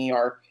tomatoes at me,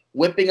 are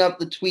whipping up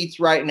the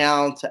tweets right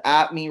now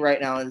at me right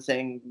now and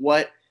saying,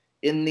 what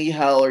in the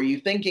hell are you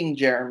thinking,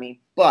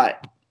 Jeremy?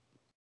 But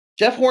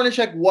Jeff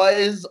Hornacek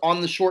was on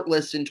the short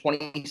list in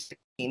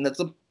 2016. That's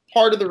a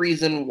part of the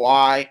reason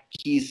why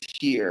he's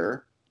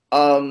here.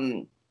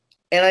 And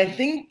I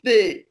think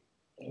that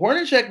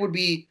Hornacek would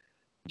be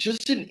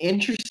just an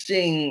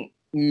interesting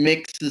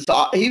mix.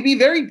 He'd be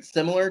very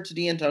similar to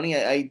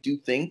D'Antoni, I do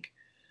think.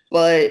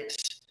 But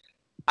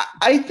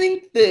I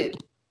think that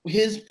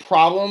his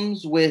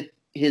problems with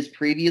his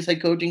previous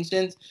head coaching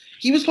stints,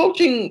 he was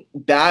coaching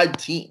bad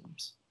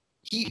teams.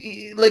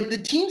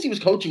 The teams he was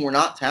coaching were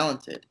not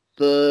talented.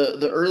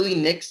 The early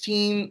Knicks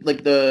team,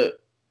 the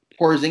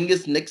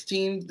Porzingis Knicks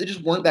teams, they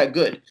just weren't that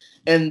good.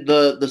 And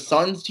the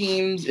Suns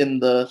teams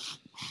and the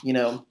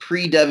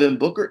pre-Devin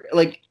Booker,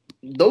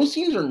 those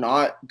teams are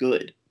not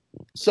good.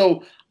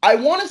 So I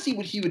want to see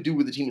what he would do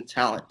with a team of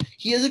talent.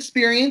 He has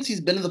experience.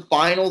 He's been to the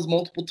finals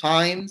multiple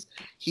times.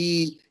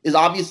 He is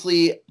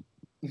obviously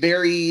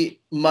very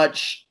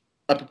much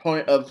a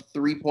proponent of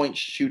 3-point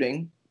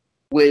shooting,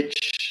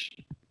 which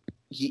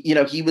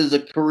he was a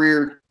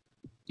career,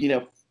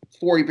 40%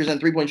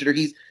 3-point shooter.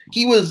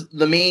 He was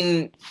the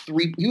main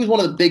he was one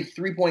of the big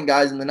 3-point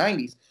guys in the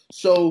 90s.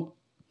 So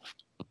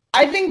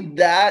I think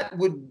that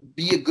would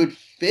be a good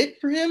fit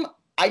for him.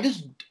 I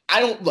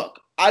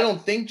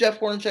don't think Jeff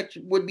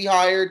Hornacek would be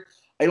hired.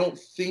 I don't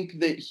think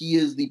that he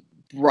is the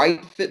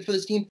right fit for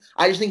this team.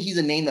 I just think he's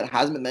a name that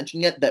hasn't been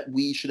mentioned yet that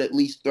we should at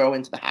least throw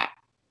into the hat.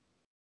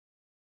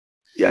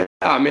 Yeah,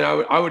 I mean,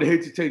 I would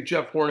hate to take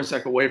Jeff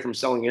Hornacek away from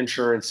selling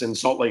insurance in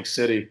Salt Lake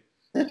City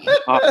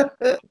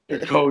to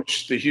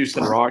coach the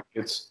Houston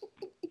Rockets.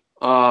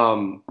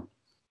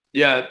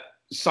 Yeah,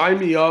 sign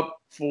me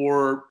up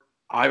for.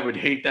 I would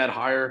hate that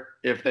hire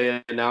if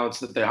they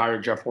announced that they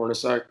hired Jeff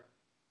Hornacek.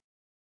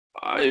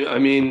 I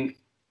mean,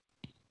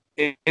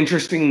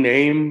 interesting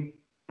name,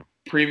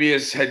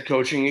 previous head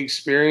coaching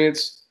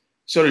experience.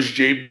 So does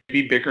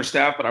JB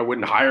Bickerstaff, but I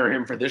wouldn't hire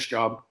him for this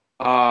job.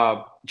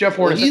 Jeff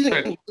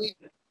Hornacek.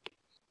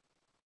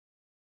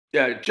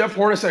 Jeff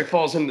Hornacek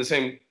falls into the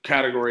same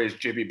category as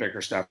JB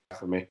Bickerstaff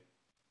for me.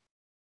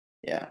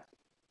 Yeah.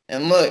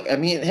 And look, I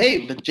mean,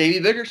 hey, but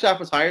JB Bickerstaff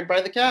was hired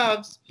by the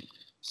Cavs.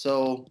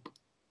 So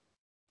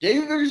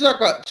JB Bickerstaff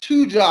got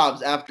 2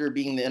 jobs after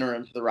being the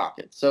interim for the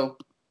Rockets. So,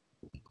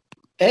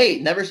 hey,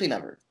 never say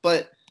never.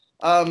 But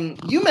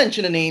you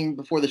mentioned a name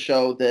before the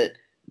show that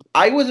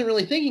I wasn't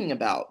really thinking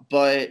about,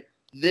 but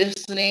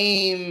this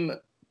name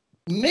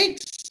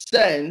makes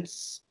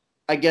sense,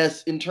 I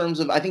guess, in terms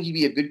of I think he'd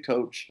be a good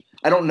coach.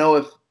 I don't know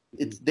if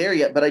it's there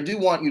yet, but I do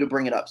want you to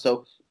bring it up.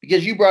 So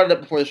because you brought it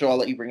up before the show, I'll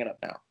let you bring it up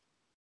now.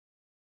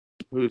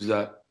 Who's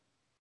that?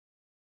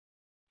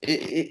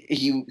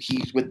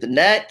 He's with the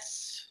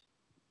Nets.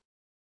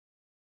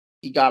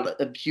 He got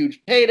a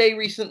huge payday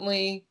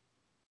recently.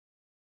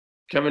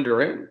 Kevin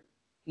Durant?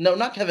 No,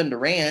 not Kevin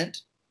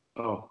Durant.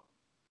 Oh.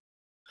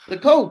 The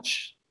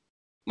coach.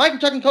 Mike, we're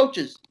talking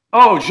coaches.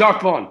 Oh,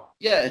 Jacques Vaughn.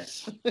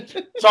 Yes.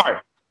 Sorry.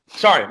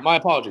 My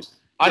apologies.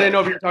 I didn't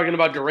know if you were talking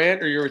about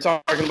Durant or you were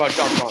talking about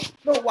Jacques Vaughn.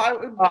 No,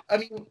 I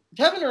mean,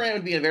 Kevin Durant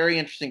would be a very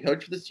interesting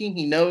coach for this team.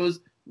 He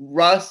knows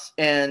Russ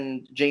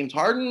and James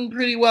Harden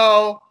pretty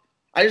well.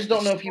 I just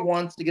don't know if he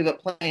wants to give up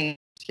playing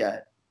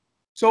yet.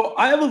 So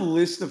I have a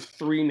list of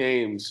 3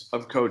 names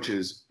of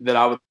coaches that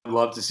I would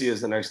love to see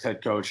as the next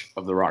head coach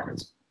of the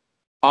Rockets.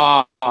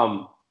 Well,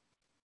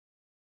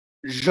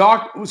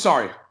 4?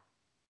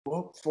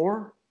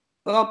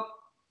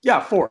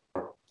 4.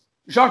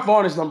 Jacques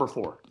Vaughn is number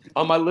 4.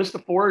 On my list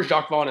of 4,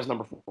 Jacques Vaughn is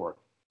number 4.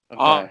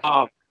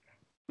 Okay.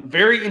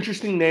 Very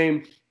interesting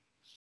name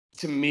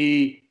to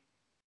me.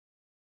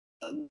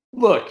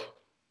 Look,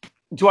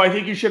 do I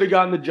think he should have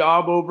gotten the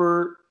job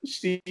over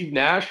Steve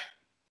Nash?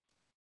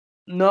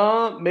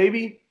 No,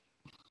 maybe.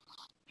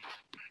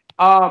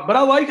 But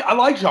I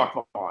like Jacques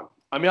Vaughn.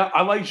 I mean,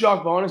 I like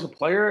Jacques Vaughn as a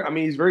player. I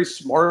mean, he's very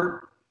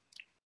smart.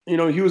 He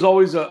was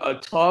always a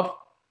tough,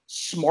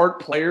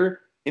 smart player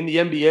in the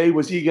NBA.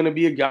 Was he going to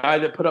be a guy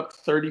that put up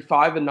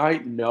 35 a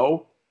night?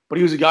 No. But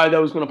he was a guy that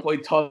was going to play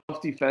tough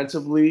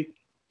defensively.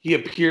 He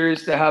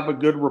appears to have a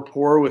good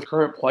rapport with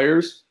current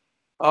players.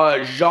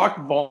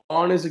 Jacques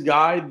Vaughn is a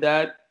guy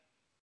that,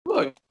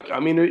 look, I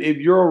mean, if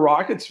you're a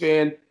Rockets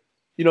fan,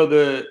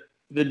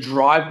 the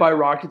drive-by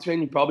Rockets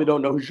fan, you probably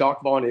don't know who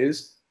Jacques Vaughn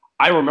is.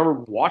 I remember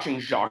watching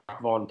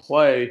Jacques Vaughn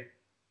play,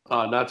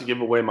 not to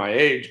give away my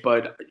age,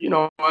 but,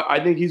 I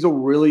think he's a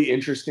really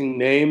interesting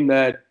name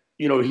that,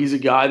 he's a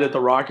guy that the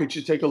Rockets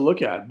should take a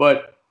look at.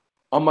 But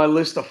on my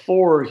list of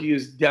 4, he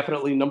is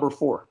definitely number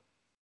 4.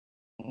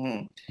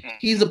 Mm-hmm.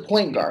 He's a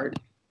point guard.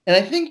 And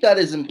I think that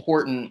is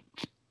important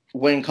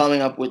when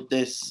coming up with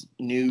this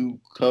new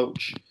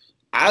coach.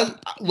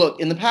 Look,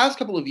 in the past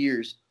couple of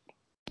years,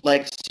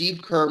 like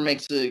Steve Kerr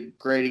makes a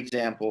great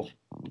example,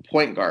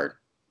 point guard.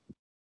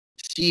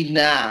 Steve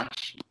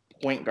Nash,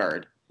 point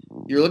guard.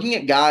 You're looking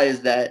at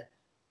guys that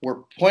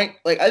were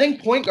I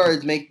think point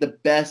guards make the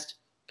best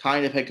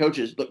kind of head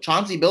coaches. Look,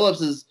 Chauncey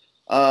Billups is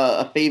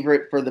a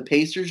favorite for the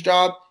Pacers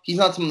job. He's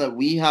not someone that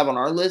we have on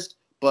our list,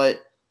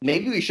 but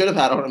maybe we should have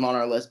had him on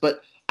our list.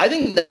 But I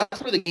think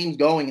that's where the game's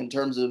going in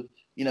terms of,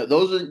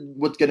 those are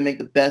what's going to make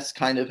the best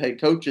kind of head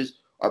coaches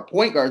are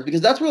point guards,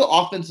 because that's where the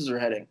offenses are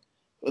heading.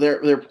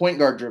 They're point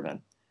guard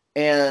driven.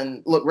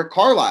 And look, Rick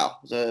Carlisle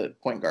is a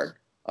point guard.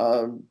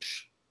 I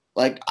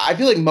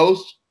feel like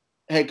most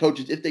head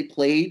coaches, if they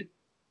played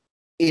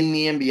in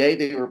the NBA,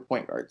 they were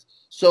point guards.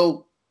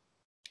 So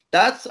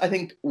that's, I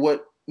think,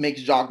 what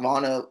makes Jacques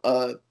Vaughn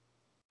a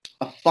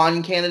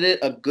fun candidate,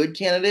 a good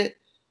candidate.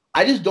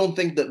 I just don't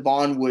think that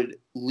Vaughn would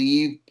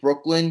leave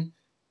Brooklyn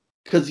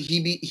because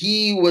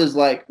Brooklyn was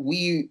like,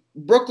 we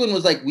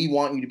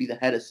want you to be the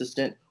head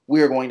assistant.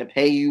 We are going to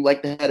pay you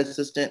like the head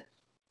assistant.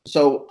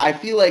 So I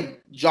feel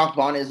like Jacques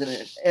Vaughn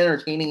isn't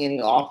entertaining any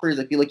offers.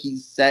 I feel like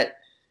he's set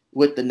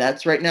with the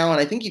Nets right now,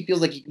 and I think he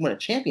feels like he can win a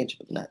championship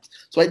with the Nets.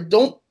 So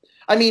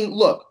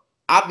look,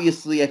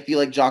 obviously, I feel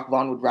like Jacques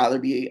Vaughn would rather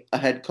be a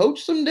head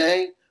coach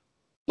someday,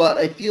 but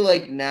I feel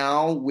like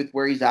now with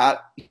where he's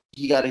at,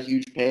 he got a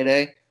huge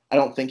payday. I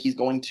don't think he's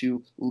going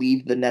to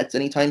leave the Nets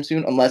anytime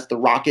soon unless the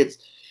Rockets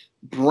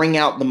bring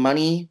out the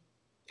money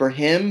for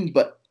him,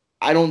 but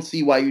I don't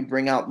see why you'd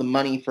bring out the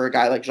money for a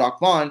guy like Jacques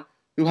Vaughn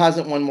who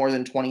hasn't won more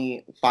than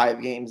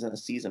 25 games in a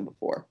season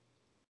before.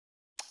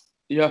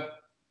 Yeah.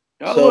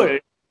 So,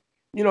 Look,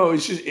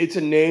 it's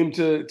a name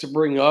to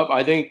bring up.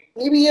 I think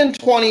maybe in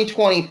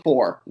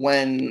 2024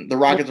 when the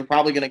Rockets are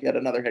probably going to get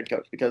another head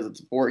coach because it's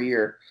a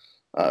 4-year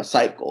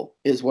cycle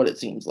is what it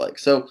seems like.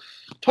 So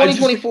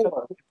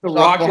 2024, the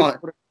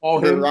Rockets would call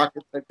him.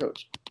 Rockets head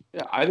coach.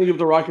 Yeah, I think if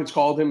the Rockets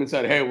called him and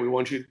said, "Hey, we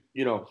want you,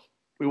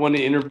 we want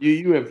to interview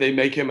you," if they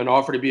make him an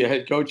offer to be a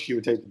head coach, he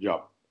would take the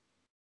job.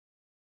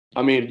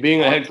 I mean,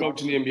 being a head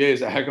coach in the NBA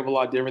is a heck of a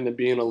lot different than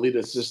being a lead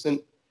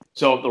assistant.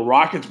 So if the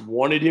Rockets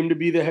wanted him to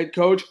be the head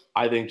coach,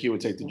 I think he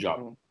would take the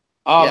job.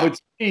 But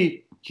to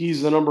me,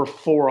 he's the number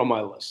 4 on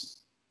my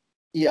list.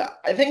 Yeah,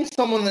 I think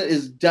someone that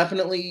is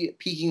definitely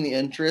piquing the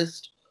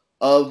interest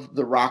of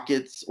the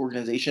Rockets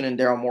organization and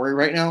Daryl Morey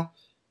right now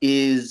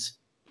is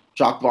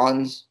Jacques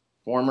Vaughn's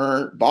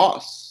former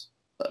boss,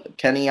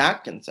 Kenny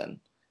Atkinson.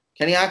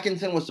 Kenny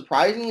Atkinson was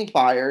surprisingly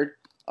fired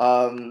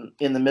in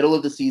the middle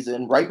of the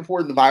season, right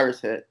before the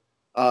virus hit.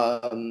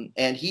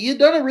 And he had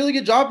done a really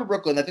good job for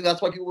Brooklyn. I think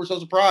that's why people were so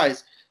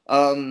surprised.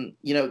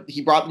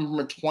 He brought them from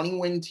a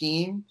 20-win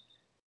team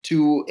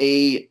to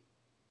a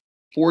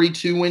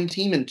 42-win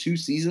team in 2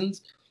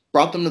 seasons,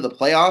 brought them to the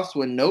playoffs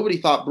when nobody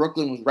thought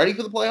Brooklyn was ready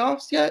for the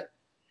playoffs yet.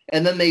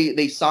 And then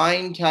they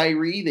signed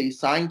Kyrie, they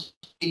signed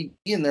KD,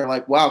 and they're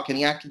like, wow,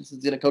 Kenny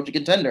Atkinson's going to coach a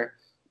contender.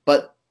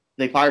 But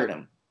they fired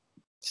him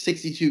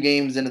 62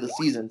 games into the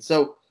season.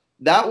 So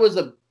that was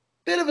a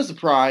bit of a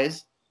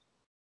surprise.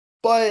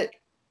 But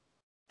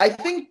I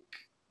think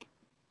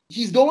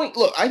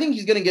I think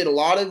he's going to get a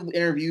lot of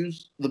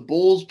interviews. The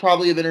Bulls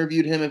probably have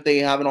interviewed him if they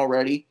haven't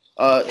already.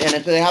 And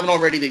if they haven't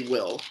already, they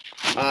will.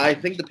 I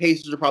think the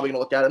Pacers are probably going to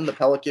look at him, the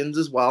Pelicans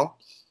as well.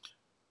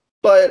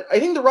 But I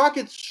think the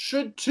Rockets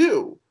should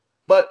too.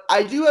 But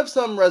I do have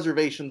some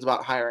reservations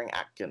about hiring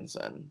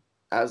Atkinson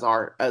as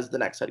the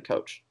next head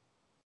coach.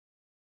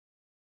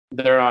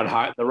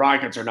 The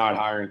Rockets are not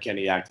hiring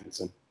Kenny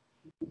Atkinson.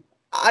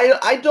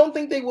 I don't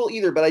think they will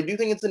either, but I do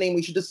think it's a name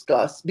we should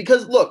discuss.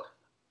 Because, look,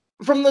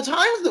 from the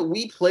times that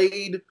we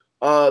played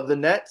the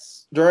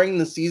Nets during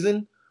the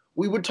season,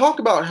 we would talk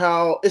about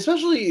how,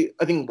 especially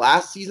I think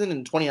last season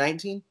in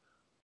 2019,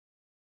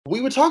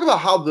 we would talk about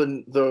how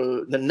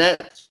the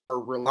Nets are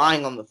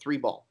relying on the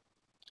 3-ball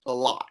a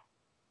lot.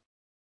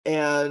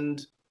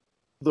 And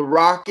the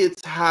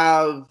Rockets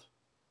have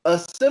a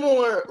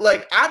similar,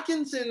 like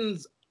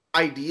Atkinson's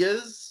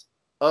ideas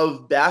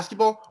of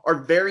basketball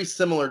are very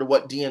similar to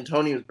what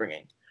D'Antoni was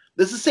bringing.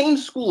 This is the same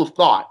school of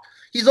thought.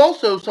 He's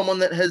also someone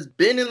that has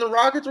been in the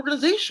Rockets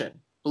organization,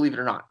 believe it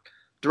or not.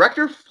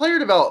 Director of Player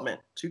Development,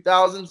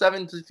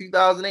 2007 to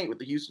 2008 with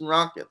the Houston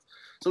Rockets.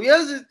 So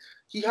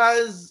he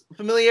has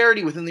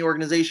familiarity within the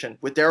organization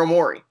with Daryl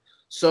Morey.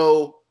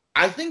 So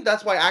I think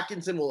that's why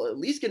Atkinson will at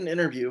least get an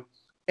interview.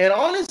 And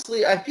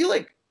honestly, I feel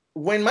like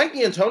when Mike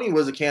D'Antoni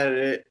was a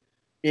candidate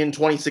in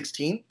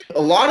 2016,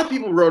 a lot of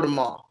people wrote him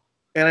off.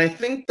 And I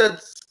think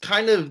that's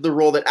kind of the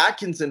role that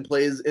Atkinson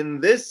plays in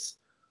this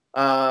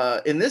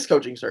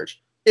coaching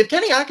search. If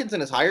Kenny Atkinson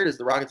is hired as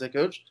the Rockets head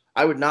coach,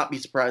 I would not be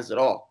surprised at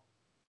all.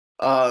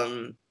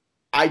 I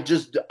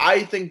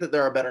think that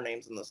there are better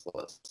names in this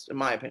list, in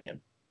my opinion.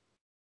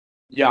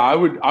 Yeah, I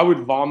would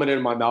vomit in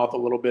my mouth a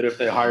little bit if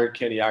they hired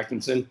Kenny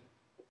Atkinson.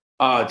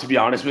 To be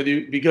honest with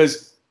you,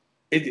 because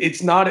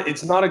it's not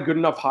a good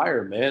enough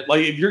hire, man.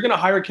 Like if you're gonna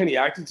hire Kenny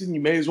Atkinson,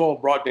 you may as well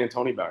have brought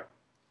D'Antoni back.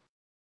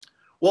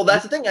 Well,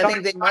 that's the thing. I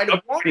think they might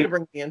have wanted to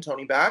bring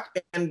D'Antoni back,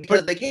 and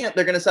because they can't,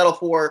 they're going to settle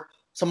for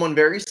someone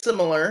very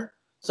similar,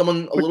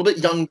 someone a little bit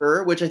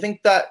younger, which I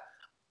think that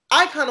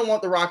I kind of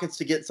want the Rockets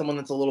to get someone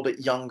that's a little bit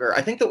younger.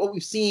 I think that what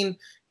we've seen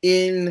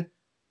if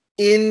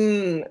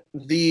you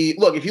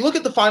look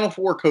at the Final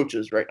 4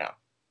 coaches right now,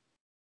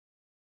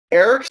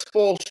 Eric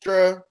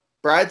Spoelstra,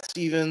 Brad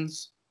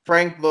Stevens,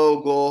 Frank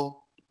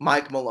Vogel,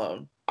 Mike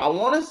Malone. I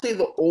want to say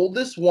the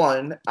oldest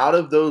one out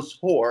of those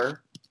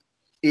 4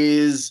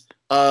 is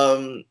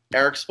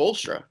Eric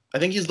Spoelstra. I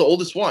think he's the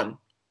oldest one.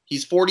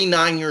 He's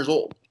 49 years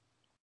old.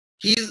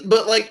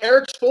 But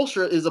Eric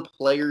Spoelstra is a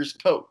player's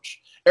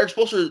coach. Eric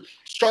Spoelstra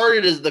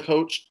started as the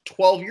coach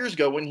 12 years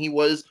ago when he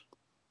was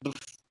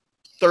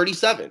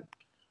 37.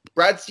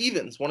 Brad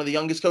Stevens, one of the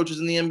youngest coaches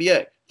in the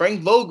NBA.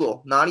 Frank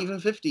Vogel, not even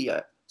 50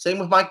 yet. Same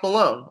with Mike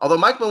Malone. Although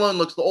Mike Malone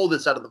looks the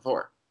oldest out of the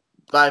 4.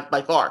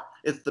 By far.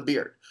 It's the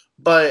beard.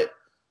 But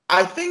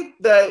I think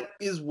that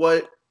is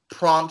what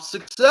prompts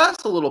success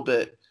a little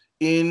bit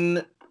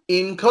in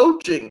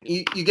coaching.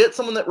 You get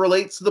someone that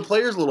relates to the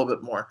players a little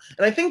bit more.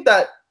 And I think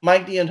that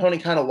Mike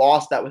D'Antoni kind of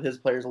lost that with his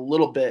players a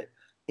little bit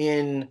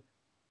in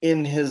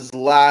his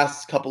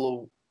last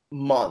couple of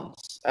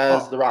months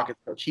as the Rockets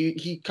coach.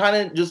 He kind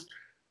of just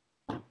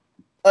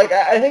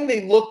I think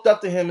they looked up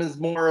to him as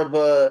more of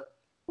a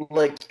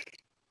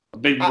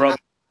big brother.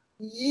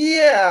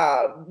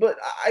 Yeah, but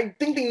I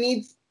think they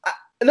need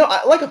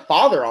like a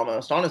father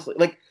almost, honestly.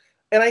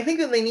 And I think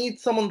that they need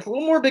someone that's a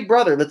little more big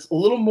brother, that's a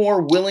little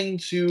more willing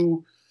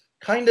to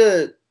kind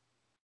of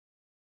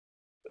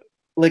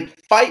like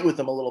fight with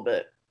them a little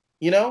bit,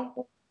 you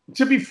know?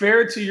 To be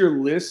fair to your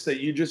list that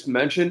you just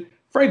mentioned,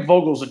 Frank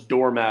Vogel's a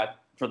doormat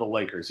for the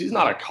Lakers. He's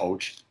not a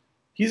coach.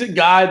 He's a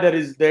guy that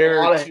is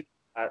there to.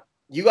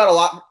 You got a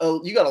lot.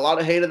 You got a lot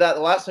of hate of that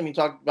the last time you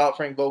talked about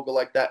Frank Vogel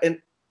like that,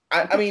 and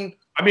I mean,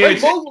 Frank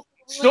Vogel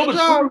still the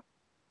truth.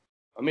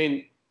 I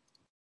mean,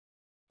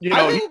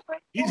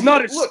 he's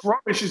not as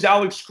scrummish as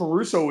Alex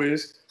Caruso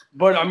is,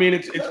 but I mean,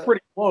 it's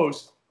pretty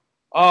close.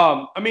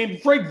 I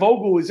mean, Frank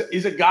Vogel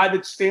is a guy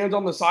that stands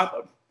on the side.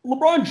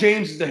 LeBron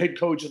James is the head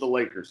coach of the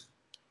Lakers.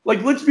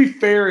 Like, let's be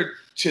fair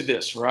to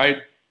this,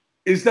 right?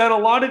 Is that a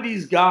lot of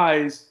these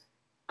guys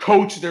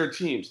coach their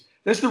teams.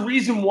 That's the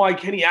reason why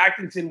Kenny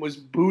Atkinson was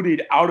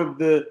booted out of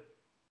the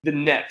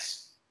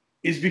Nets,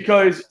 is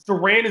because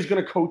Durant is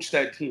going to coach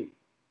that team.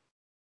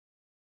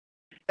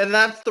 And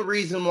that's the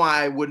reason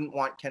why I wouldn't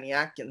want Kenny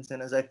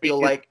Atkinson, is I feel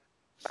like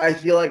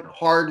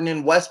Harden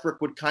and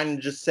Westbrook would kind of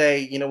just say,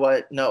 you know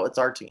what, no, it's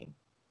our team.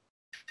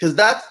 Because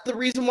that's the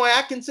reason why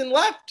Atkinson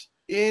left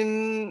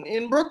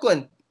in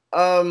Brooklyn.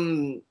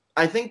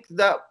 I think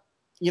that,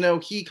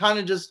 he kind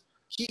of just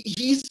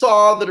he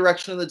saw the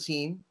direction of the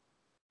team,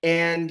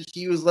 and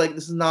he was like,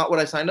 this is not what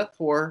I signed up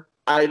for.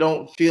 I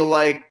don't feel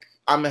like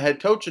I'm a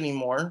head coach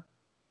anymore.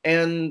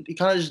 And he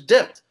kind of just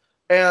dipped.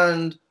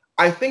 And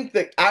I think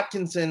that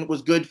Atkinson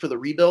was good for the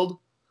rebuild,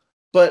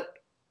 but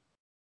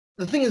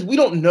the thing is, we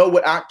don't know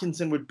what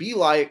Atkinson would be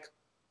like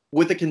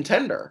with a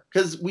contender,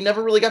 because we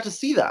never really got to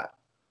see that.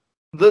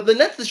 The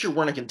Nets this year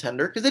weren't a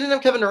contender because they didn't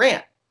have Kevin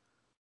Durant.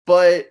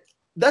 But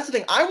that's the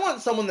thing. I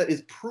want someone that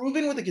is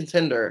proven with a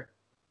contender,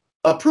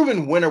 a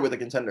proven winner with a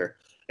contender.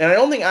 And I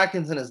don't think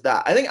Atkinson is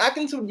that. I think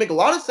Atkinson would make a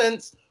lot of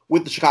sense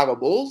with the Chicago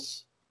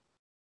Bulls,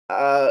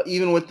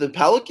 even with the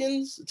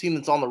Pelicans, a team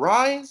that's on the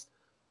rise.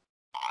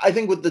 I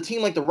think with the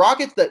team like the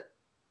Rockets that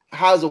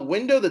has a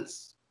window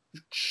that's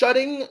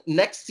shutting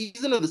next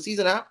season or the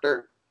season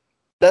after,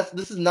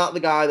 this is not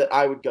the guy that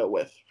I would go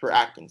with for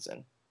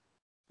Atkinson.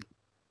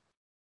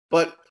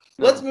 But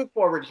let's move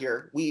forward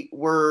here. I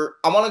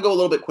want to go a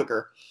little bit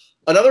quicker.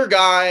 Another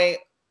guy,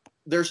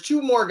 there's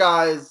three more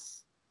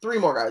guys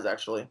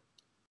actually.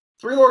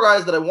 Three more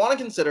guys that I want to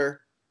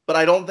consider, but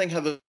I don't think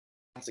have a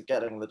chance at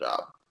getting the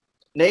job.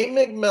 Nate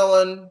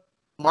McMillan,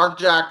 Mark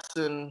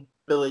Jackson,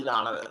 Billy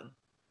Donovan.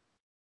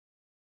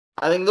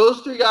 I think those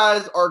three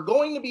guys are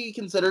going to be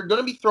considered, going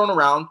to be thrown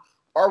around,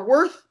 are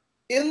worth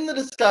in the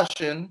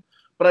discussion,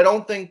 but I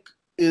don't think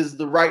is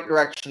the right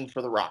direction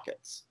for the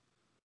Rockets.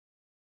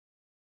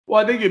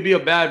 Well, I think it'd be a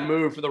bad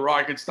move for the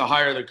Rockets to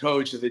hire the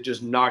coach that they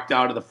just knocked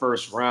out of the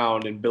first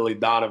round in Billy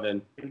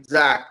Donovan.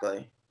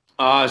 Exactly.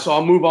 So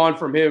I'll move on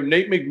from him.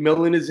 Nate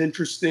McMillan is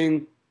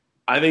interesting.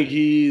 I think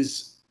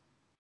he's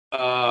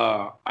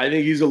a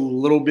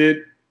little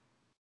bit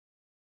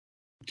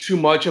too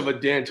much of a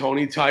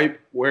D'Antoni type,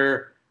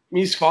 where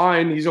he's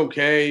fine, he's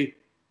okay.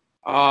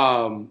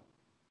 I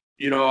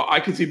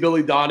could see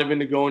Billy Donovan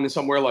to go into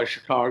somewhere like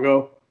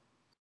Chicago.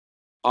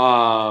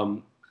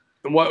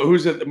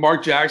 Who's it?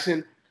 Mark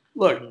Jackson.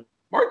 Look,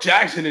 Mark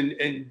Jackson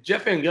and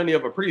Jeff Van Gundy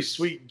have a pretty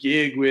sweet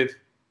gig with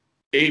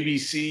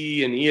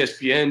ABC and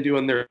ESPN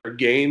doing their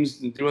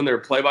games and doing their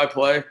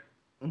play-by-play.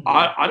 Mm-hmm.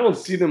 I don't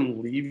see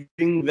them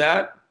leaving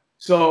that.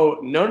 So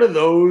none of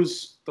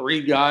those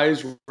three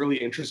guys really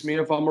interest me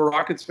if I'm a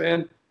Rockets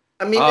fan.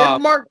 I mean,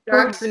 if Mark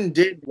Jackson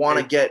did want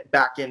to get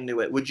back into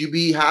it, would you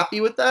be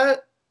happy with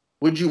that?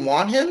 Would you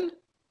want him?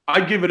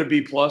 I'd give it a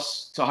B+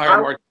 to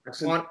hire Mark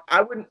Jackson.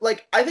 I wouldn't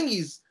I think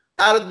he's,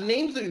 out of the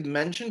names that we've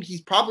mentioned,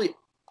 he's probably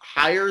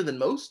higher than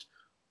most.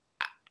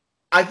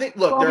 I think,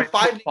 look, there are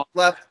 5 names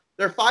left.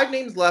 There are 5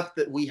 names left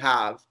that we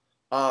have,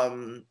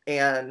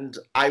 and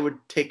I would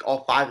take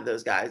all 5 of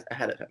those guys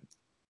ahead of him.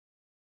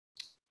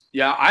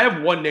 Yeah, I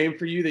have one name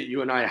for you that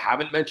you and I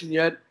haven't mentioned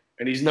yet,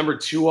 and he's number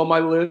 2 on my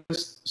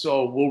list,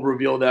 so we'll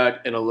reveal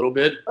that in a little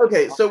bit.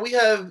 Okay, so we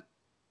have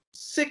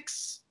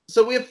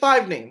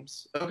 5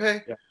 names,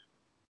 okay? Yeah.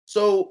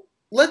 So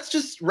let's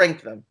just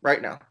rank them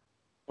right now.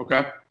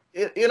 Okay.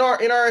 In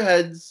our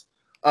heads,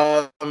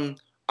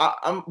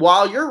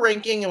 while you're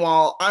ranking and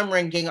while I'm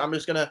ranking, I'm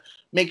just gonna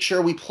make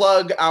sure we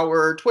plug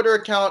our Twitter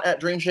account at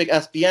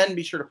DreamShakeSBN.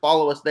 Be sure to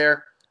follow us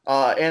there,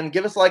 and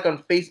give us a like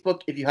on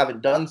Facebook if you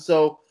haven't done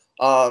so.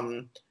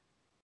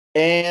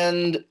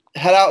 And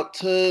head out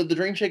to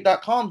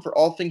thedreamshake.com for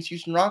all things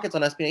Houston Rockets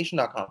on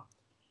SBNation.com.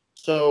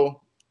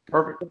 So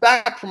perfect. We're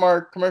back from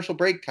our commercial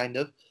break, kind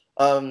of.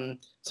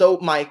 So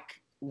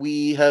Mike,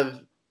 we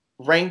have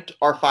ranked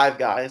our 5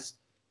 guys.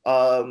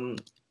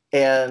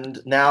 And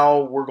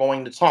now we're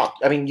going to talk.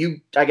 I mean, you,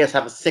 I guess,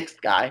 have a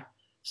 6th guy.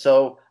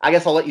 So I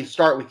guess I'll let you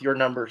start with your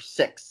number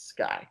 6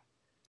 guy.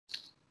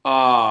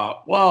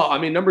 Well, I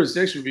mean, number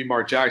 6 would be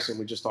Mark Jackson.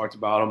 We just talked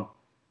about him.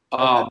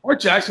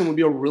 Mark Jackson would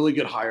be a really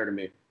good hire to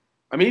me.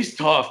 I mean, he's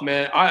tough,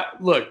 man. I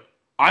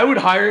would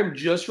hire him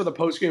just for the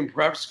post-game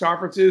press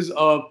conferences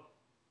of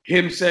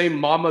him saying,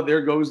 "Mama,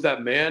 there goes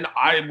that man,"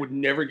 I would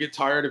never get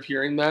tired of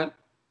hearing that.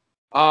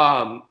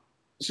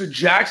 So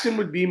Jackson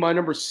would be my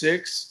number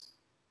 6.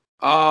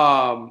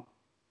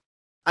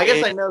 I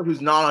guess I know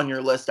who's not on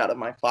your list out of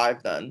my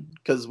 5 then,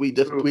 because we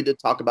did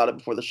talk about it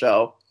before the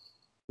show.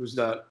 Who's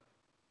that?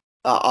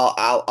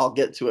 I'll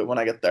get to it when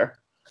I get there.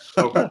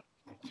 Okay.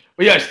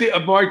 But yeah,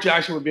 Mark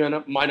Jackson would be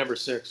on my number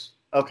 6.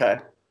 Okay.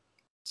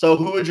 So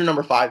who would your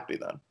number 5 be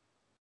then?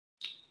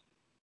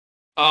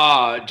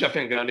 Jeff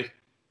Van Gundy.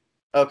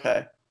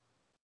 Okay.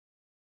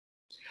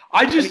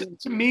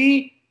 To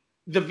me,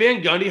 the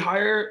Van Gundy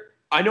hire,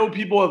 I know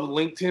people have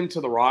linked him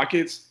to the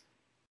Rockets.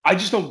 I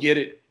just don't get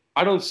it.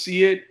 I don't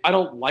see it. I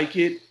don't like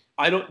it.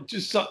 I don't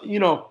just,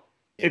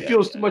 it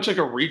feels too much like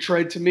a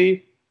retread to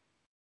me.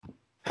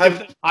 If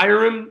they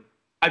hire him,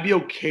 I'd be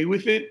okay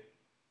with it.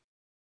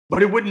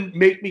 But it wouldn't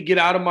make me get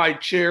out of my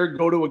chair,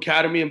 go to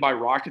Academy, and buy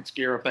Rockets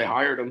gear if they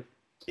hired him.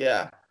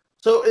 Yeah.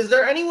 So is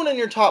there anyone in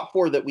your top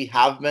 4 that we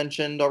have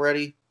mentioned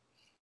already?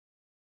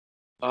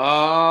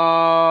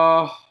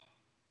 Because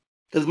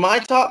my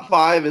top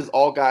 5 is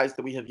all guys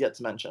that we have yet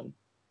to mention.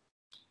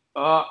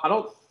 I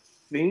don't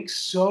think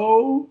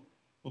so.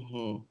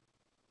 Mm-hmm.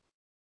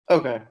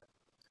 Okay.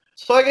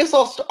 So I guess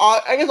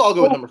I'll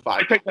go with number 5.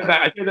 I take that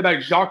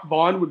back. Jacques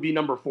Vaughn would be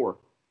number 4.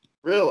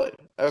 Really?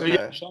 Okay. So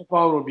yeah, Jacques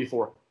Vaughn would be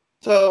 4.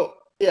 So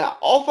yeah,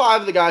 all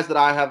 5 of the guys that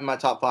I have in my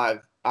top 5,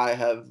 we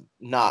have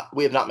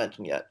not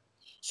mentioned yet.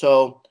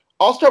 So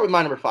I'll start with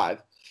my number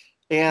 5,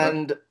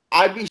 and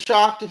I'd be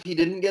shocked if he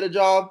didn't get a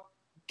job,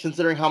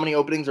 considering how many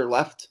openings are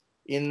left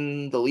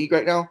in the league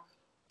right now.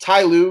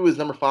 Ty Lue is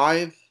number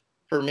 5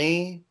 for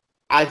me.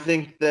 I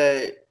think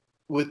that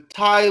with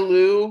Ty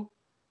Lue,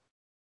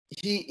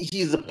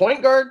 he's a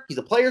point guard. He's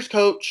a player's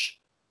coach.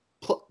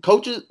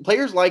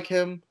 Players like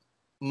him.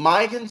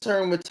 My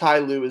concern with Ty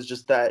Lue is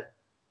just that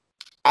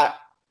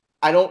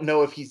I don't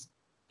know if he's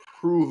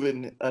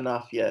proven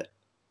enough yet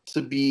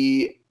to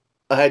be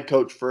a head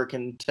coach for a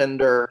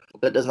contender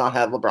that does not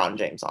have LeBron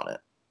James on it.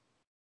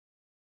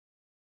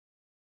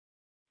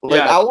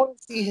 I want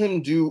to see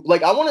him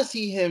I want to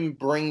see him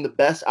bring the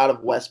best out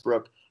of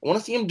Westbrook. I want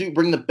to see him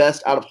bring the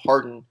best out of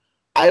Harden.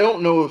 I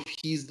don't know if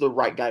he's the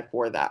right guy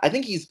for that. I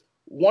think he's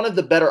one of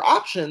the better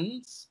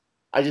options.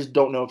 I just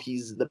don't know if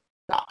he's the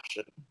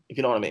option, if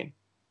you know what I mean.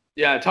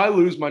 Yeah, Ty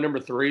Lue's my number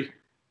 3.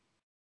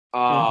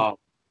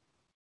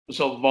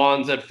 So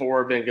Vaughn's at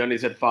 4, Van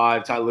Gundy's at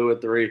 5, Ty Lue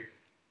at 3.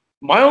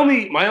 My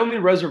only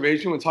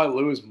reservation with Ty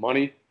Lue is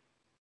money,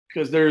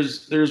 because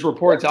there's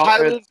reports out there.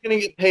 Ty Lue's going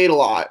to get paid a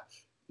lot.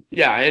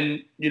 Yeah,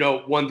 and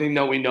one thing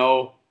that we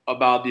know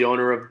about the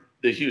owner of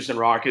the Houston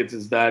Rockets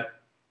is that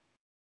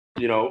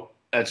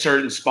at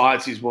certain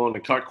spots he's willing to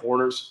cut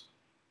corners.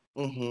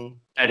 Mm-hmm.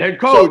 At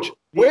head coach, so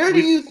where do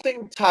you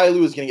think Ty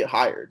Lue is going to get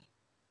hired?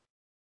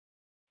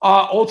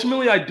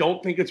 Ultimately, I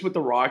don't think it's with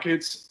the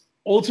Rockets.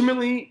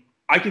 Ultimately,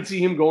 I could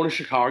see him going to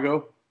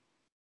Chicago.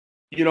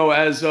 I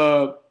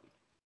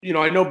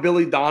know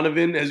Billy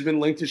Donovan has been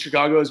linked to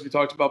Chicago, as we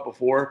talked about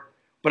before,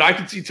 but I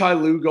could see Ty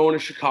Lue going to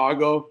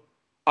Chicago.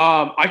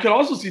 I could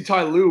also see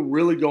Ty Lue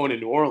really going to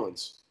New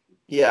Orleans.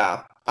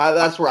 Yeah,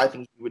 that's where I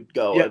think he would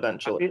go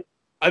eventually.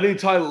 I think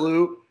Ty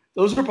Lue,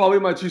 those are probably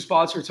my 2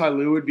 spots for Ty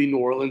Lue would be New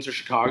Orleans or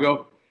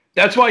Chicago.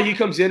 That's why he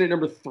comes in at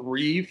number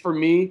 3 for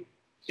me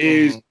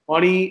is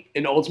money,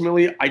 and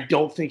ultimately I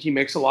don't think he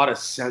makes a lot of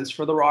sense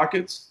for the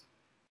Rockets.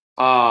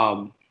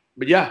 But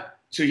yeah,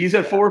 so he's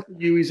at 4 for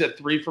you. He's at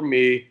 3 for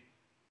me.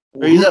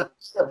 He's at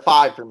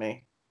 5 for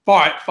me.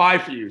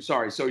 5 for you.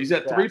 Sorry. So he's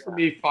at 3 for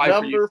me,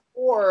 5 for you. Number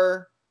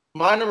 4.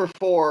 My number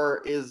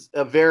 4 is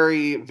a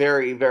very,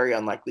 very, very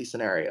unlikely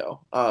scenario.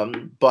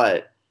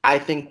 But I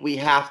think we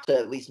have to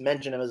at least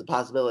mention him as a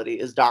possibility,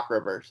 is Doc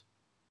Rivers.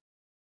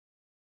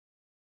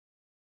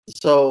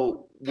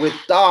 So with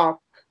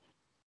Doc,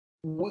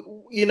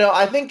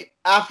 I think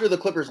after the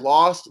Clippers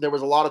lost, there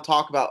was a lot of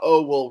talk about,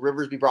 will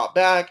Rivers be brought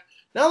back?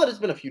 Now that it's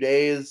been a few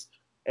days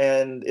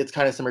and it's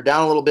kind of simmered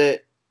down a little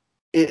bit,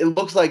 it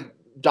looks like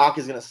Doc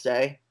is going to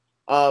stay.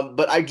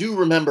 But I do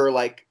remember,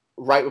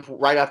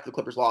 right after the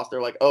Clippers lost,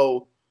 they're like,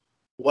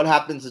 what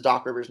happens to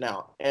Doc Rivers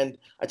now? And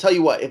I tell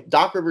you what, if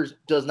Doc Rivers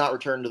does not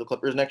return to the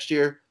Clippers next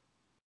year,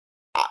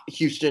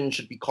 Houston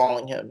should be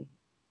calling him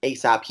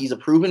ASAP. He's a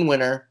proven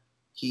winner.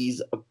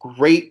 He's a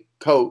great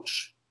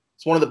coach.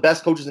 He's one of the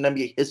best coaches in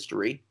NBA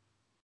history.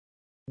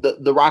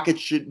 The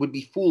Rockets would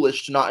be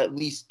foolish to not at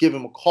least give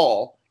him a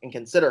call and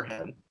consider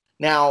him.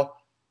 Now,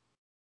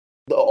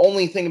 the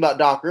only thing about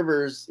Doc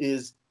Rivers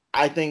is,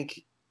 I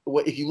think,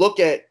 if you look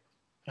at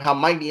how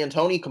Mike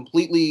D'Antoni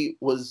completely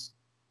was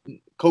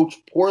coached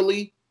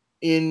poorly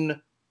in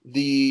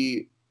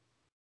the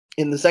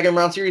second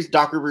round series,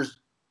 Doc Rivers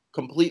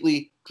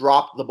completely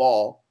dropped the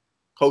ball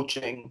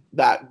coaching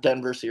that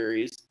Denver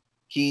series.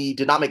 He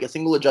did not make a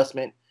single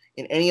adjustment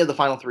in any of the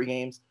final 3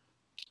 games.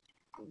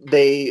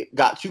 They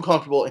got too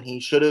comfortable, and he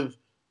should have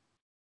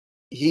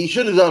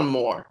done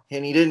more,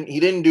 and he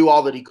didn't do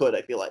all that he could,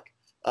 I feel like.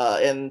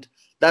 And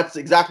that's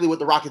exactly what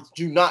the Rockets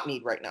do not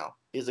need right now,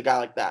 is a guy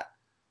like that.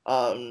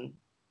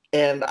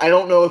 And I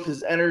don't know if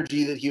his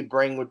energy that he would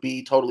bring would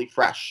be totally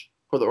fresh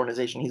for the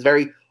organization. He's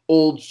very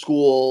old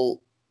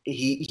school.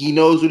 He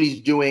knows what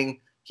he's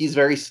doing. He's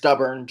very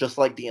stubborn, just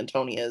like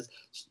D'Antoni is.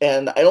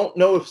 And I don't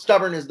know if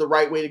stubborn is the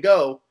right way to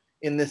go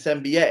in this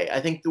NBA. I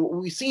think what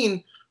we've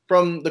seen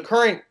from the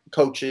current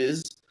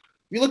coaches,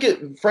 if you look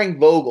at Frank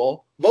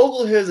Vogel,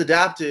 Vogel has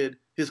adapted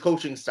his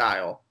coaching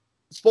style.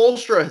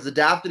 Spoelstra has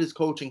adapted his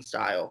coaching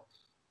style.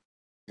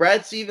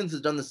 Brad Stevens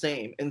has done the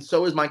same, and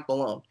so has Mike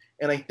Malone.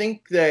 And I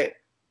think that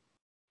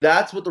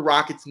that's what the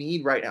Rockets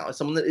need right now, is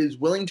someone that is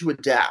willing to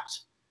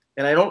adapt.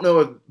 And I don't know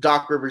if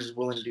Doc Rivers is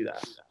willing to do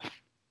that.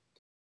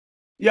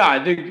 Yeah,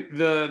 I think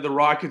the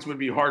Rockets would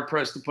be hard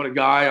pressed to put a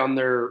guy in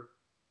their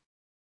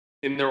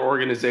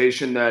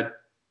organization that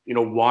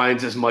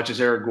whines as much as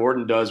Eric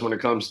Gordon does when it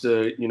comes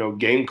to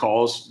game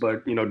calls,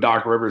 but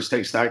Doc Rivers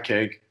takes that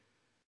cake.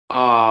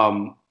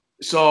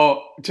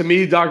 So to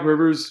me, Doc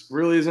Rivers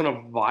really isn't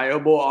a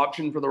viable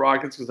option for the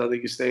Rockets because I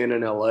think he's staying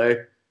in LA.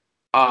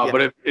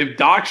 But if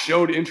Doc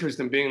showed interest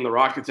in being the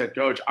Rockets head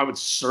coach, I would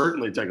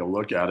certainly take a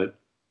look at it.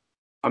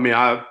 I mean,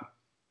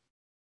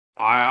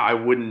 I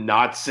would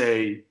not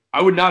say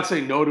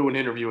no to an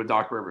interview with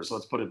Doc Rivers.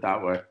 Let's put it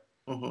that way.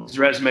 Mm-hmm. His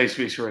resume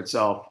speaks for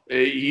itself.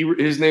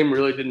 His name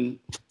really didn't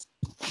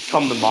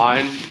come to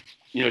mind,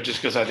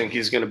 just because I think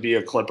he's going to be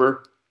a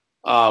Clipper.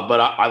 But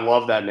I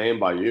love that name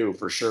by you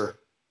for sure.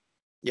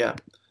 Yeah.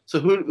 So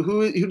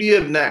who do you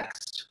have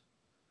next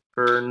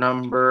for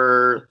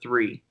number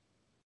 3?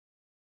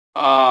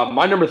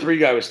 My number 3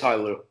 guy was Ty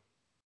Lue.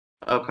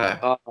 Okay.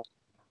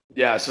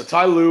 Yeah. So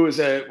Ty Lue was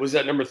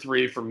at number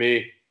 3 for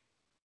me.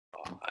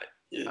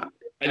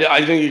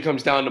 I think it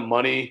comes down to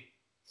money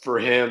for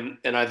him,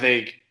 and I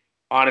think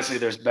honestly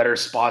there's better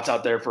spots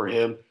out there for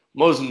him.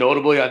 Most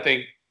notably, I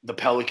think the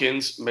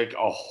Pelicans make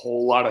a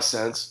whole lot of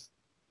sense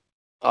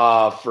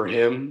for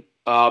him.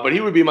 But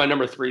he would be my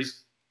number 3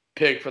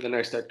 pick for the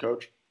next head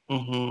coach.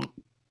 Mm-hmm.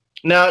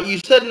 Now, you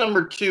said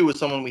number 2 was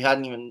someone we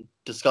hadn't even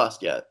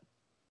discussed yet.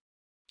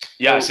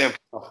 Yeah, Sam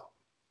Cassell.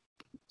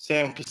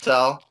 Sam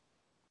Cassell.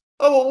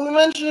 Oh, well, we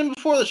mentioned him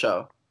before the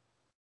show.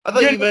 I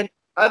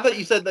thought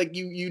you said that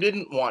you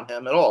didn't want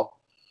him at all.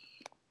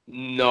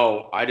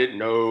 No, I didn't.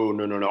 No.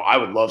 I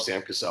would love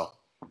Sam Cassell.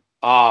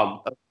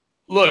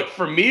 Look,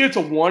 for me, it's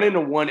a 1 and a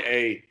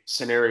 1A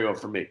scenario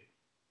for me.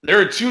 There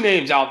are 2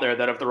 names out there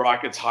that if the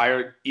Rockets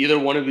hired either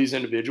one of these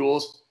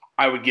individuals,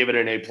 I would give it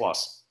an A+.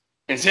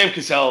 And Sam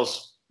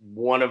Cassell's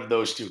one of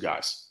those 2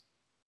 guys.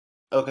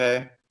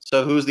 Okay.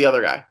 So who's the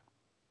other guy?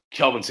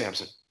 Kelvin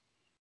Sampson.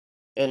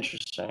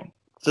 Interesting.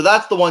 So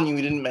that's the one you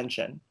didn't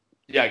mention.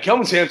 Yeah,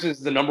 Kelvin Sampson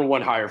is the number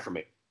 1 hire for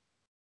me.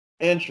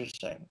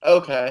 Interesting.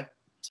 Okay.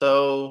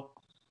 So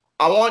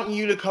I want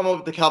you to come up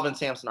with the Kelvin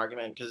Sampson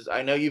argument because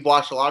I know you've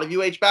watched a lot of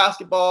UH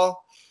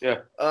basketball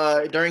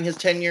during his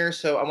tenure.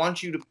 So I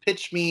want you to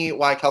pitch me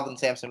why Kelvin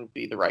Sampson would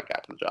be the right guy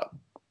for the job.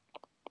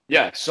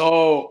 Yeah,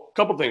 so a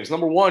couple things.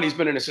 Number 1, he's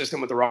been an assistant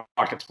with the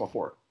Rockets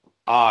before.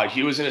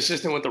 He was an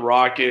assistant with the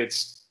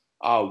Rockets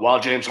while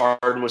James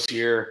Harden was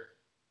here.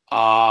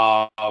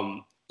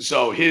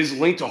 So his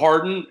link to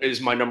Harden is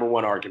my number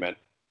 1 argument.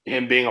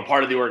 Him being a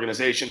part of the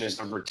organization is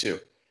number 2.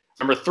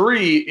 Number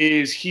 3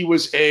 is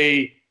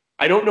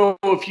I don't know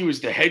if he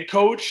was the head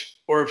coach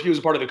or if he was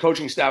a part of the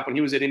coaching staff when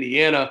he was at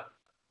Indiana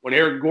when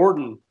Eric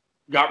Gordon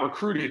got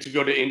recruited to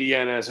go to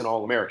Indiana as an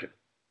All-American.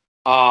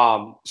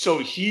 So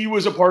he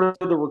was a part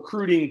of the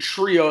recruiting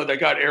trio that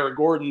got Eric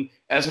Gordon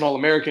as an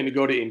All-American to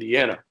go to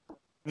Indiana.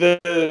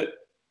 The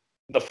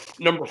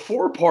number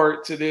 4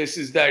 part to this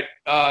is that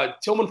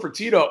Tillman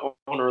Fertitta,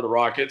 owner of the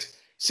Rockets,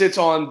 sits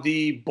on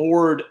the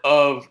board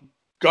of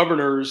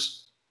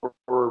governors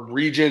or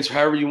regents,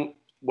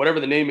 whatever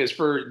the name is,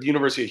 for the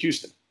University of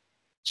Houston.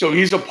 So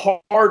he's a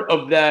part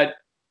of that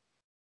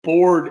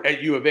board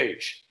at U of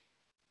H.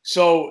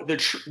 So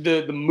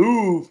the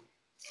move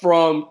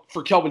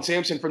for Kelvin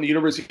Sampson from the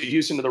University of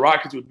Houston to the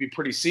Rockets would be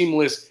pretty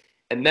seamless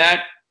in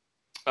that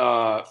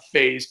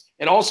phase.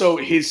 And also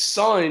his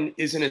son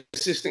is an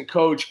assistant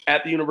coach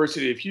at the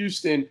University of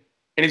Houston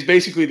and is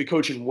basically the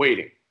coach in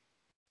waiting.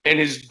 And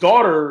his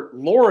daughter,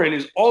 Lauren,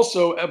 is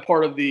also a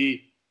part of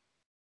the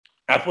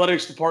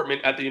athletics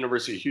department at the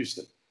University of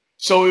Houston.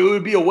 So it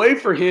would be a way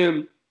for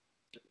him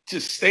to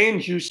stay in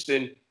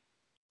Houston,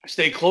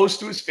 stay close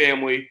to his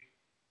family,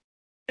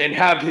 and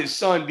have his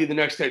son be the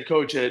next head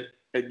coach at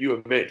U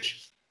of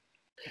H.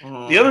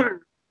 The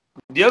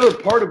other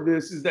part of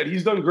this is that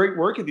he's done great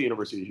work at the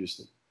University of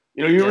Houston.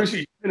 University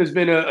of Houston has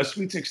been a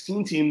Sweet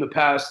 16 team the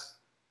past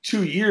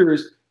 2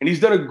 years, and he's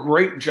done a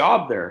great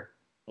job there.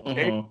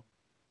 Mm-hmm.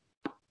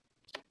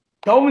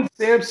 Kelvin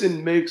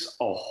Sampson makes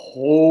a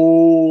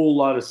whole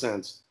lot of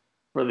sense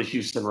for the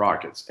Houston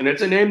Rockets, and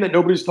it's a name that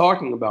nobody's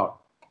talking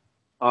about.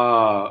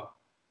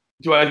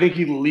 Do I think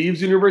he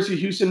leaves University of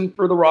Houston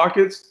for the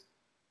Rockets?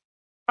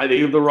 I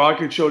think if the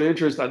Rockets showed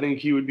interest, I think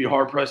he would be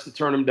hard-pressed to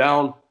turn him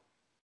down.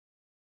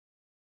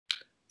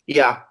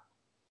 Yeah.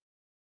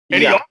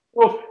 And he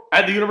also,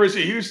 at the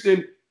University of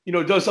Houston,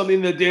 does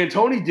something that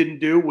D'Antoni didn't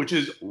do, which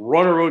is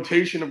run a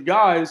rotation of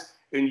guys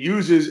and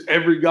uses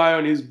every guy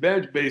on his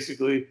bench,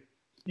 basically,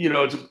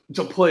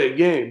 to play a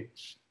game.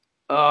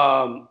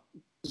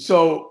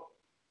 So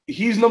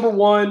He's number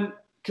one.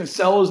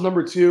 Cassell is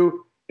number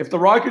two. If the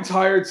Rockets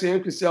hired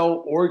Sam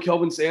Cassell or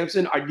Kelvin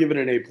Sampson, I'd give it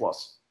an A+.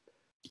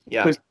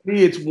 Yeah. Because to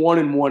me, it's 1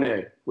 and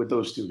 1A with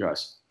those two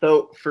guys.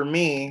 So for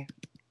me,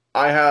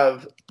 I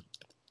have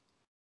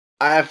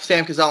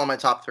Sam Cassell in my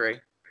top three.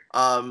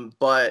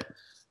 But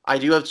I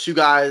do have two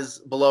guys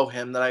below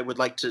him that I would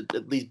like to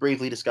at least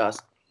briefly discuss.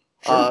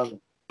 Sure.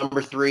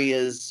 Number three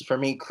is, for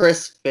me,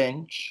 Chris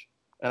Finch.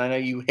 And I know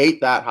you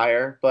hate that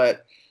hire,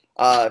 but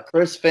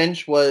Chris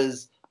Finch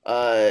was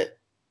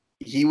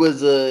he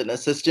was an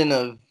assistant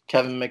of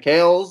Kevin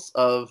McHale's,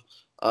 of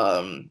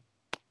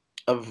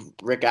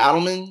Rick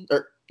Adelman,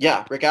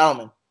 Rick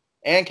Adelman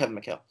and Kevin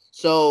McHale.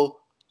 So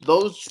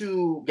those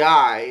two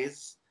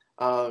guys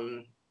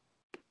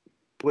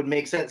would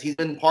make sense. He's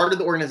been part of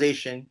the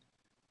organization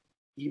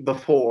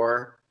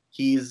before.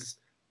 He's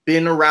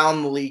been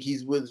around the league. He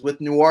was with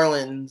New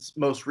Orleans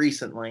most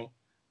recently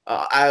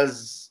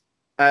as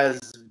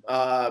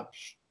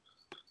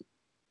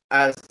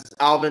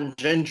Alvin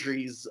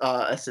Gentry's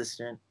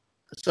assistant.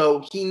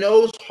 So he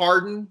knows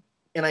Harden,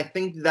 and I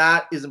think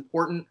that is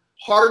important.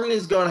 Harden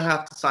is going to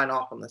have to sign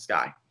off on this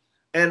guy.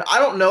 And I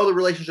don't know the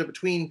relationship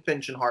between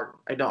Finch and Harden.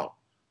 I don't.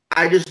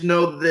 I just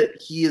know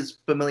that he has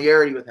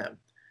familiarity with him.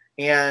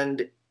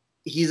 And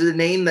he's a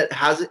name that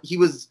he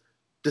was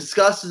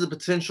discussed as a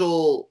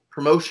potential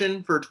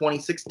promotion for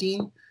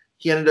 2016.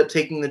 He ended up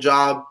taking the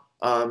job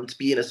to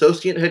be an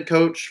associate head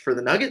coach for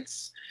the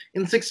Nuggets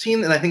in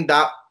 16. And I think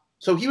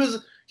so he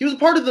was a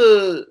part of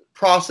the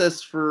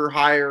process for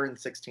hire in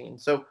 16.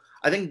 So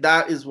I think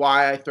that is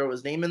why I throw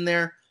his name in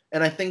there.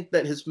 And I think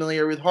that his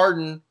familiarity with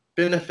Harden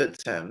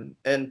benefits him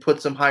and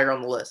puts him higher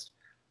on the list.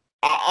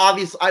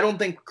 Obviously, I don't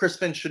think Chris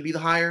Finch should be the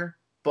hire,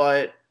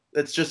 but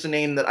it's just a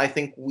name that I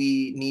think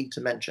we need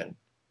to mention.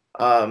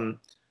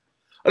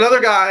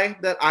 Another guy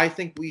that I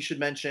think we should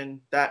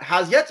mention that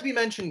has yet to be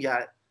mentioned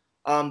yet,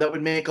 that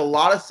would make a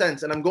lot of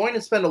sense, and I'm going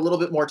to spend a little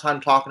bit more time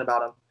talking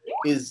about him,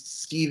 is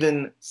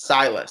Stephen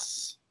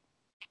Silas.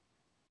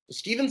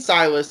 Stephen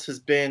Silas has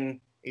been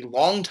a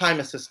long-time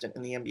assistant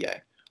in the NBA,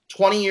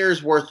 20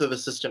 years worth of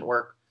assistant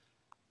work,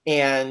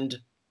 and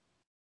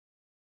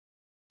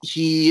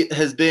he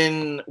has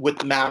been with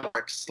the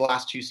Mavericks the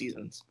last 2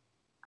 seasons.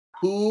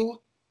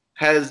 Who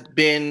has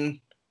been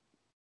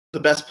the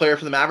best player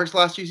for the Mavericks the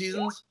last 2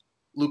 seasons?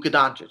 Luka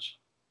Doncic.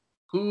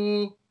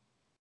 Who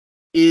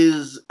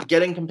is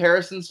getting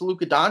comparisons to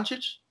Luka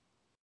Doncic?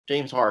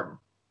 James Harden.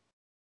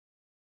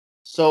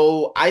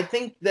 So I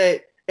think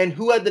that, and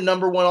who had the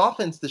number one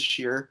offense this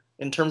year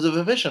in terms of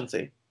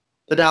efficiency?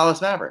 The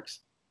Dallas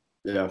Mavericks.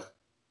 Yeah.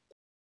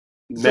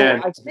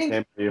 Man,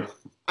 so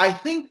I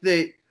think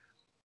that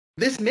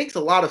this makes a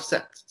lot of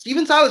sense.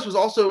 Stephen Silas was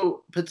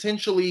also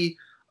potentially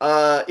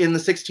in the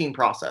 16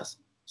 process.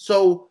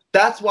 So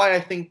that's why I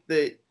think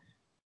that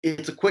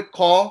it's a quick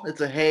call.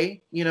 It's a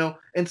hey,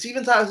 and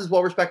Stephen Silas is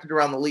well respected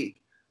around the league.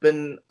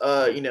 Been,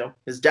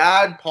 his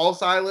dad, Paul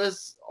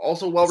Silas,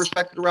 also well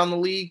respected around the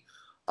league.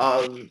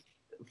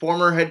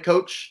 Former head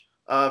coach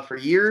for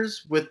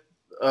years with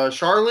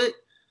Charlotte.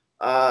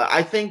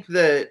 I think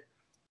that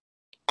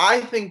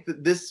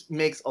this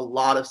makes a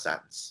lot of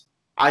sense.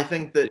 I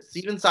think that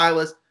Stephen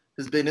Silas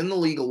has been in the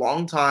league a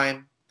long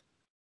time.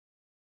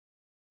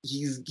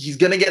 He's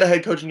going to get a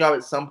head coaching job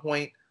at some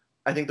point.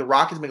 I think the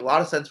Rockets make a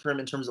lot of sense for him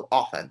in terms of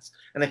offense.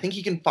 And I think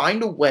he can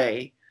find a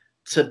way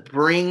to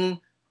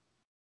bring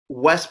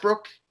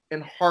Westbrook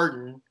and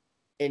Harden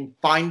and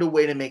find a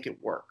way to make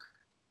it work.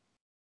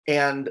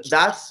 And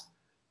that's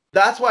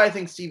why I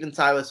think Stephen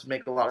Silas would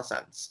make a lot of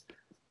sense.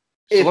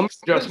 If let me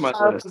adjust my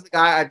list. Was the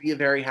guy, I'd be a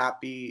very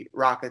happy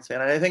Rockets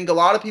fan. And I think a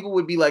lot of people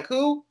would be like,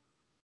 who?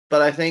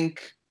 But I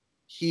think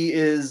he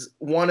is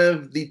one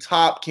of the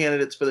top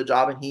candidates for the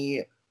job, and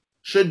he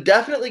should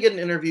definitely get an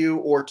interview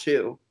or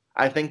two.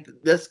 I think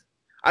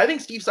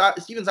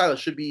Stephen Silas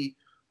should be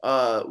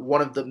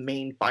one of the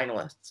main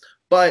finalists.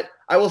 But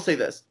I will say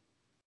this: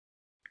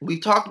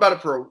 we've talked about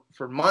it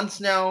for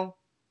months now.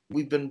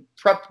 We've been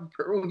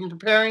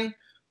preparing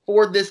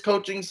for this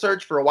coaching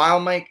search for a while,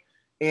 Mike,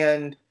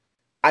 and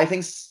I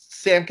think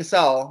Sam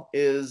Cassell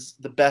is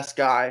the best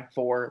guy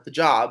for the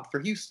job for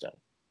Houston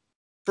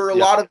for a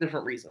lot of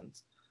different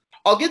reasons.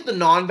 I'll get the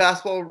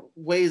non-basketball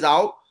ways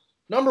out.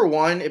 Number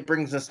one, it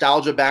brings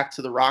nostalgia back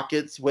to the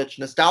Rockets, which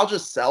nostalgia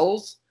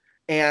sells.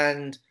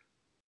 And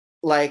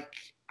not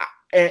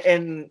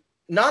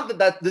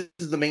that this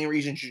is the main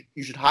reason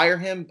you should hire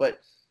him, but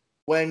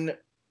when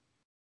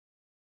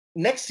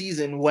next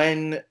season,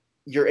 when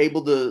you're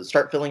able to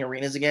start filling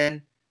arenas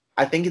again,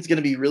 I think it's going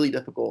to be really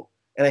difficult.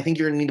 And I think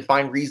you're going to need to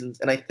find reasons.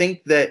 And I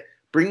think that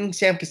bringing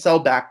Sam Cassell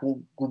back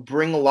will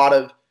bring a lot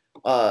of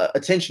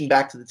attention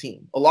back to the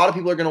team. A lot of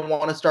people are going to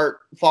want to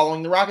start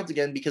following the Rockets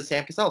again because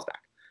Sam Cassell's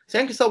back.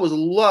 Sam Cassell was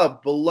a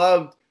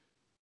beloved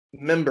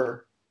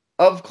member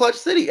of Clutch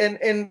City.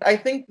 And I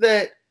think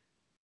that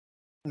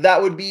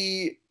would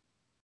be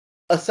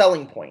a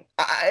selling point.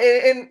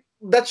 And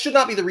that should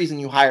not be the reason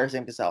you hire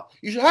Sam Cassell.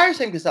 You should hire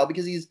Sam Cassell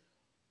because he's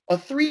a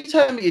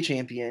 3-time NBA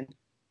champion,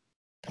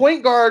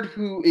 point guard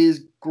who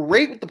is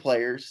great with the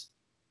players,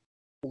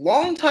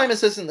 longtime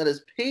assistant that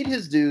has paid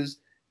his dues,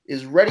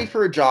 is ready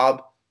for a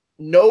job,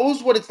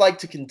 knows what it's like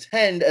to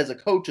contend as a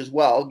coach as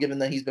well, given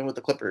that he's been with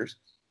the Clippers.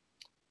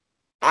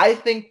 I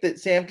think that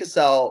Sam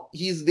Cassell,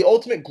 he's the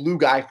ultimate glue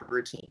guy for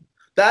a team.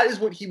 That is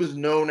what he was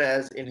known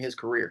as in his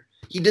career.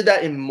 He did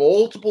that in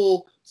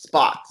multiple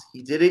spots.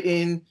 He did it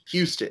in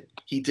Houston.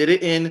 He did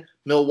it in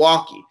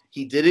Milwaukee.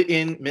 He did it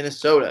in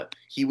Minnesota.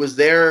 He was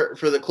there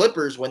for the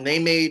Clippers when they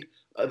made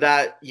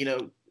that,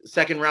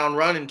 second round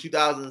run in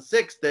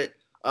 2006 that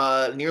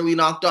nearly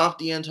knocked off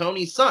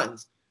D'Antoni's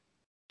Suns.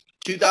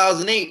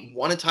 2008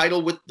 won a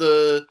title with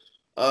the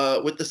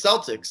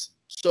Celtics.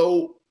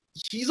 So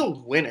he's a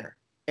winner.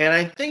 And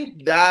I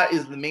think that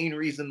is the main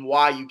reason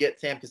why you get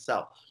Sam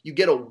Cassell. You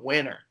get a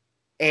winner.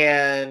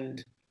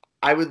 And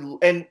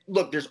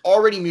look, there's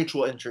already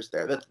mutual interest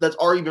there. That's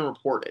already been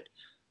reported.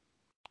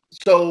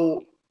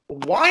 So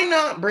why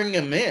not bring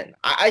him in?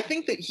 I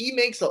think that he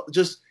makes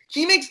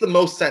the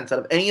most sense out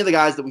of any of the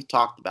guys that we've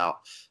talked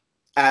about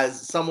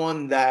as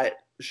someone that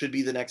should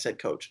be the next head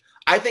coach.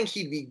 I think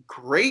he'd be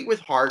great with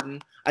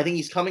Harden. I think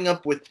he's coming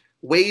up with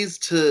ways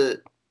to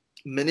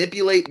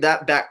manipulate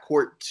that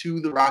backcourt to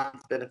the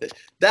Rockets' benefit.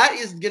 That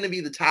is going to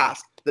be the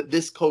task that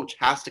this coach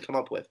has to come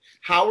up with.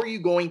 How are you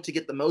going to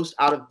get the most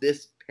out of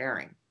this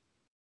pairing?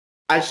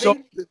 I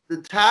think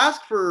the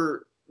task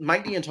for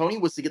Mike D'Antoni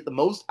was to get the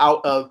most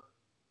out of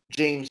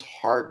James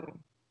Harden.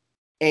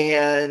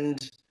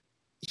 And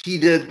he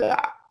did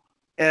that.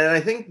 And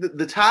I think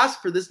the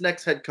task for this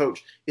next head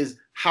coach is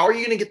how are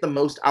you going to get the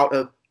most out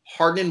of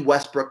Harden and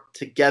Westbrook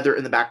together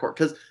in the backcourt?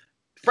 Because,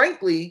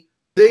 frankly,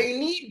 they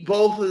need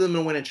both of them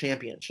to win a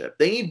championship.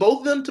 They need both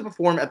of them to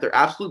perform at their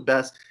absolute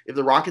best if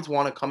the Rockets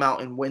want to come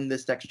out and win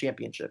this next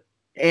championship.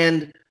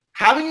 And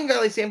having a guy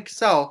like Sam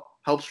Cassell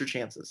helps your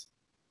chances.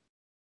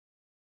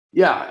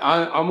 Yeah,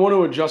 I want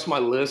to adjust my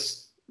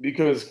list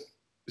because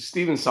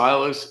Steven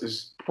Silas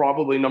is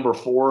probably number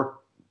 4.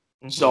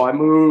 Mm-hmm. So I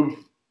move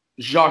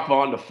Jacques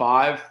Vaughn to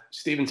 5,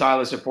 Steven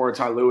Silas at 4,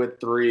 Ty Lue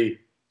at 3,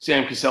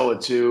 Sam Cassell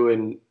at 2,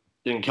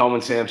 and Kelvin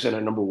Sampson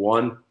at number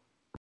 1.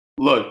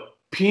 Look,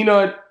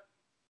 Peanut,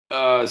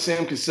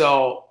 Sam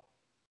Cassell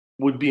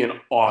would be an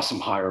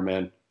awesome hire,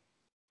 man.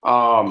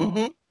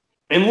 And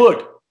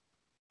look,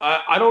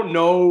 I don't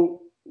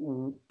know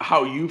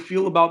how you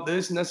feel about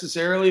this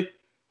necessarily,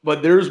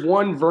 but there's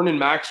one Vernon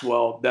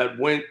Maxwell that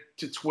went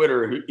to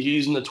Twitter.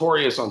 He's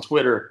notorious on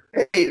Twitter.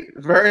 Hey,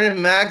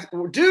 Vernon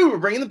dude, we're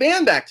bringing the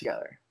band back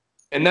together.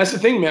 And that's the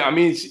thing, man. I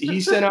mean, he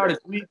sent out a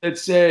tweet that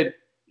said,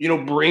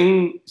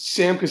 bring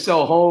Sam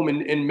Cassell home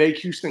and make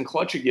Houston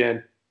clutch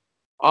again.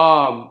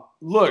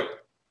 Look,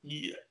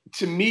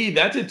 to me,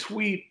 that's a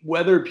tweet,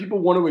 whether people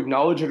want to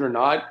acknowledge it or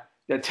not,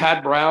 that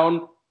Tad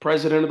Brown,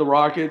 president of the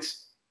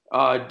Rockets,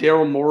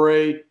 Daryl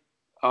Morey,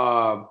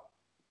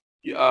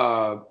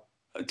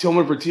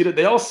 Tillman Fertitta,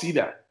 they all see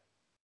that,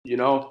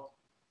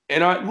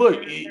 And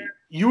look,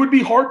 you would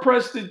be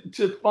hard-pressed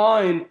to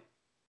find,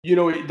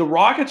 the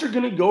Rockets are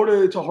going to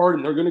go to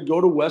Harden. They're going to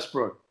go to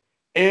Westbrook.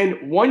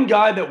 And one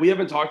guy that we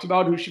haven't talked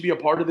about who should be a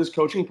part of this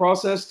coaching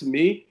process, to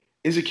me,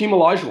 is Akeem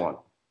Olajuwon.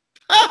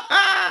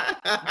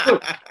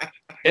 Look,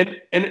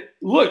 and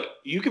look,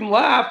 you can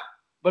laugh,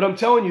 but I'm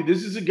telling you,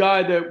 this is a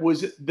guy that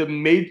was the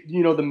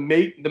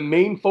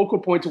main focal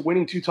point to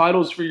winning 2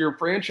 titles for your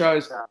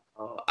franchise.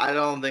 I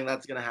don't think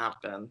that's going to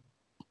happen.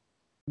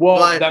 Well,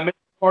 that may be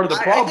part of the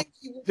problem.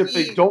 If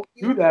they don't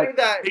do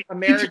that,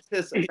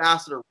 emeritus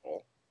ambassador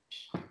role.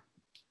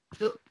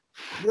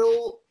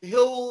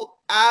 He'll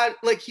add,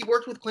 like, he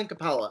worked with Clint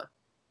Capella.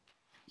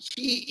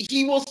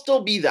 He will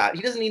still be that.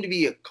 He doesn't need to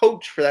be a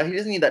coach for that. He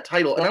doesn't need that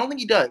title. And I don't think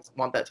he does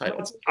want that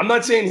title. I'm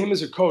not saying him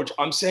as a coach.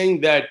 I'm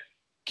saying that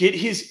get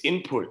his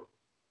input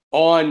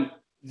on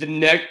the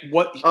next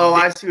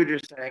I see what you're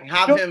saying.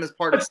 Have him as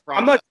part of the process.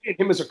 I'm not saying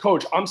him as a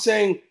coach. I'm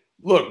saying,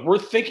 look, we're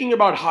thinking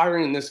about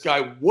hiring this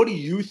guy. What do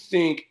you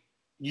think?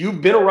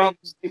 You've been around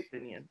this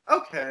opinion.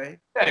 Okay.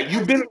 Yeah,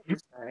 you've been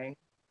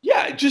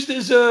yeah, just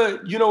as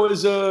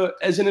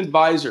an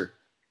advisor.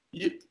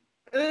 An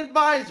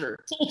advisor.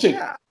 Consulting.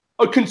 Yeah.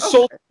 A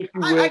consultant, if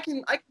you will. I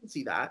can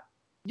see that.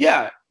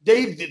 Yeah,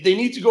 they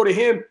need to go to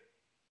him.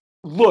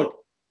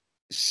 Look,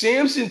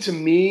 Sampson to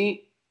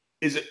me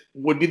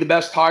would be the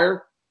best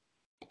hire.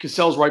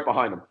 Cassell's right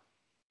behind him.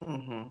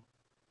 Mm-hmm.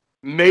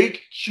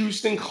 Make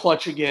Houston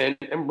clutch again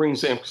and bring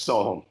Sam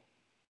Cassell home.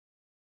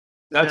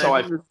 That's how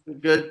I feel. It's a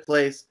good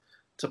place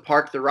to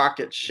park the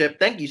rocket ship.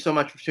 Thank you so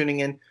much for tuning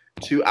in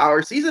to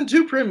our season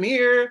 2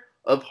 premiere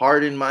of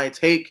Harden My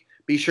Take.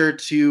 Be sure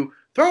to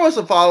throw us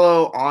a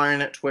follow on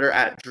Twitter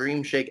at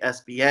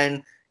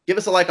DreamShakeSBN. Give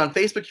us a like on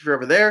Facebook if you're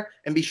over there.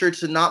 And be sure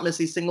to not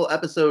miss a single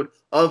episode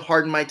of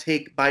Harden My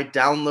Take by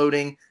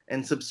downloading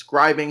and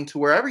subscribing to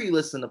wherever you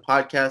listen to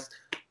podcasts.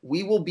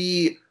 We will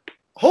be,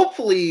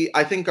 hopefully,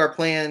 I think our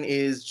plan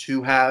is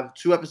to have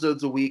 2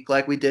 episodes a week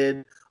like we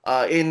did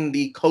in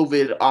the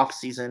COVID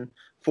offseason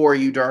for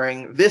you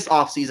during this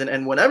offseason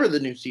and whenever the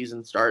new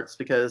season starts,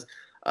 because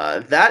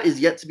that is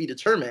yet to be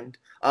determined.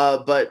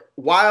 But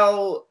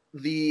while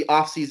the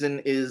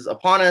offseason is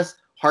upon us,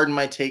 Harden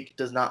My Take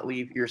does not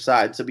leave your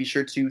side. So be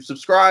sure to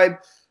subscribe,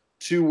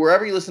 to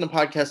wherever you listen to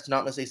podcasts to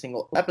not miss a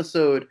single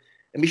episode.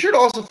 And be sure to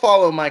also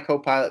follow my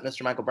co-pilot,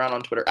 Mr. Michael Brown,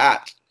 on Twitter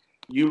at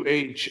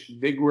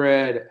Big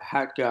Red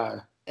Hat Guy.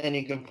 And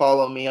you can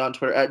follow me on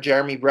Twitter at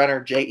Jeremy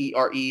Brenner,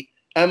 JeremyBrenner.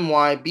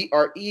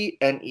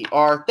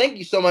 Thank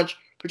you so much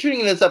for tuning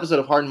in to this episode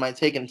of Hard in My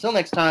Take. And until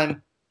next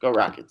time, go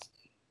Rockets.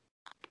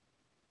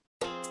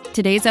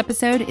 Today's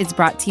episode is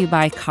brought to you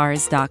by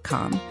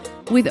Cars.com.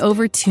 With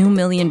over 2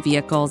 million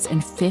vehicles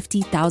and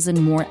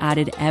 50,000 more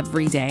added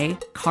every day,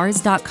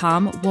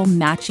 Cars.com will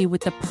match you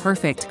with the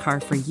perfect car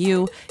for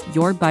you,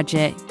 your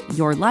budget,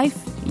 your life,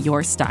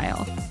 your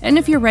style. And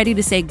if you're ready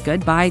to say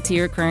goodbye to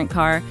your current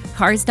car,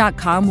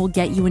 Cars.com will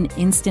get you an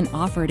instant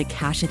offer to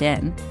cash it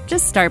in.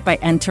 Just start by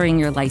entering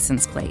your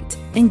license plate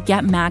and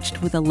get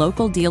matched with a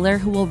local dealer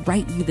who will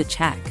write you the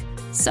check.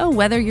 So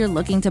whether you're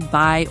looking to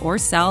buy or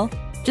sell,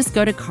 just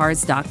go to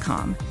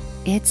Cars.com.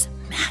 It's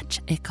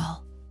magical.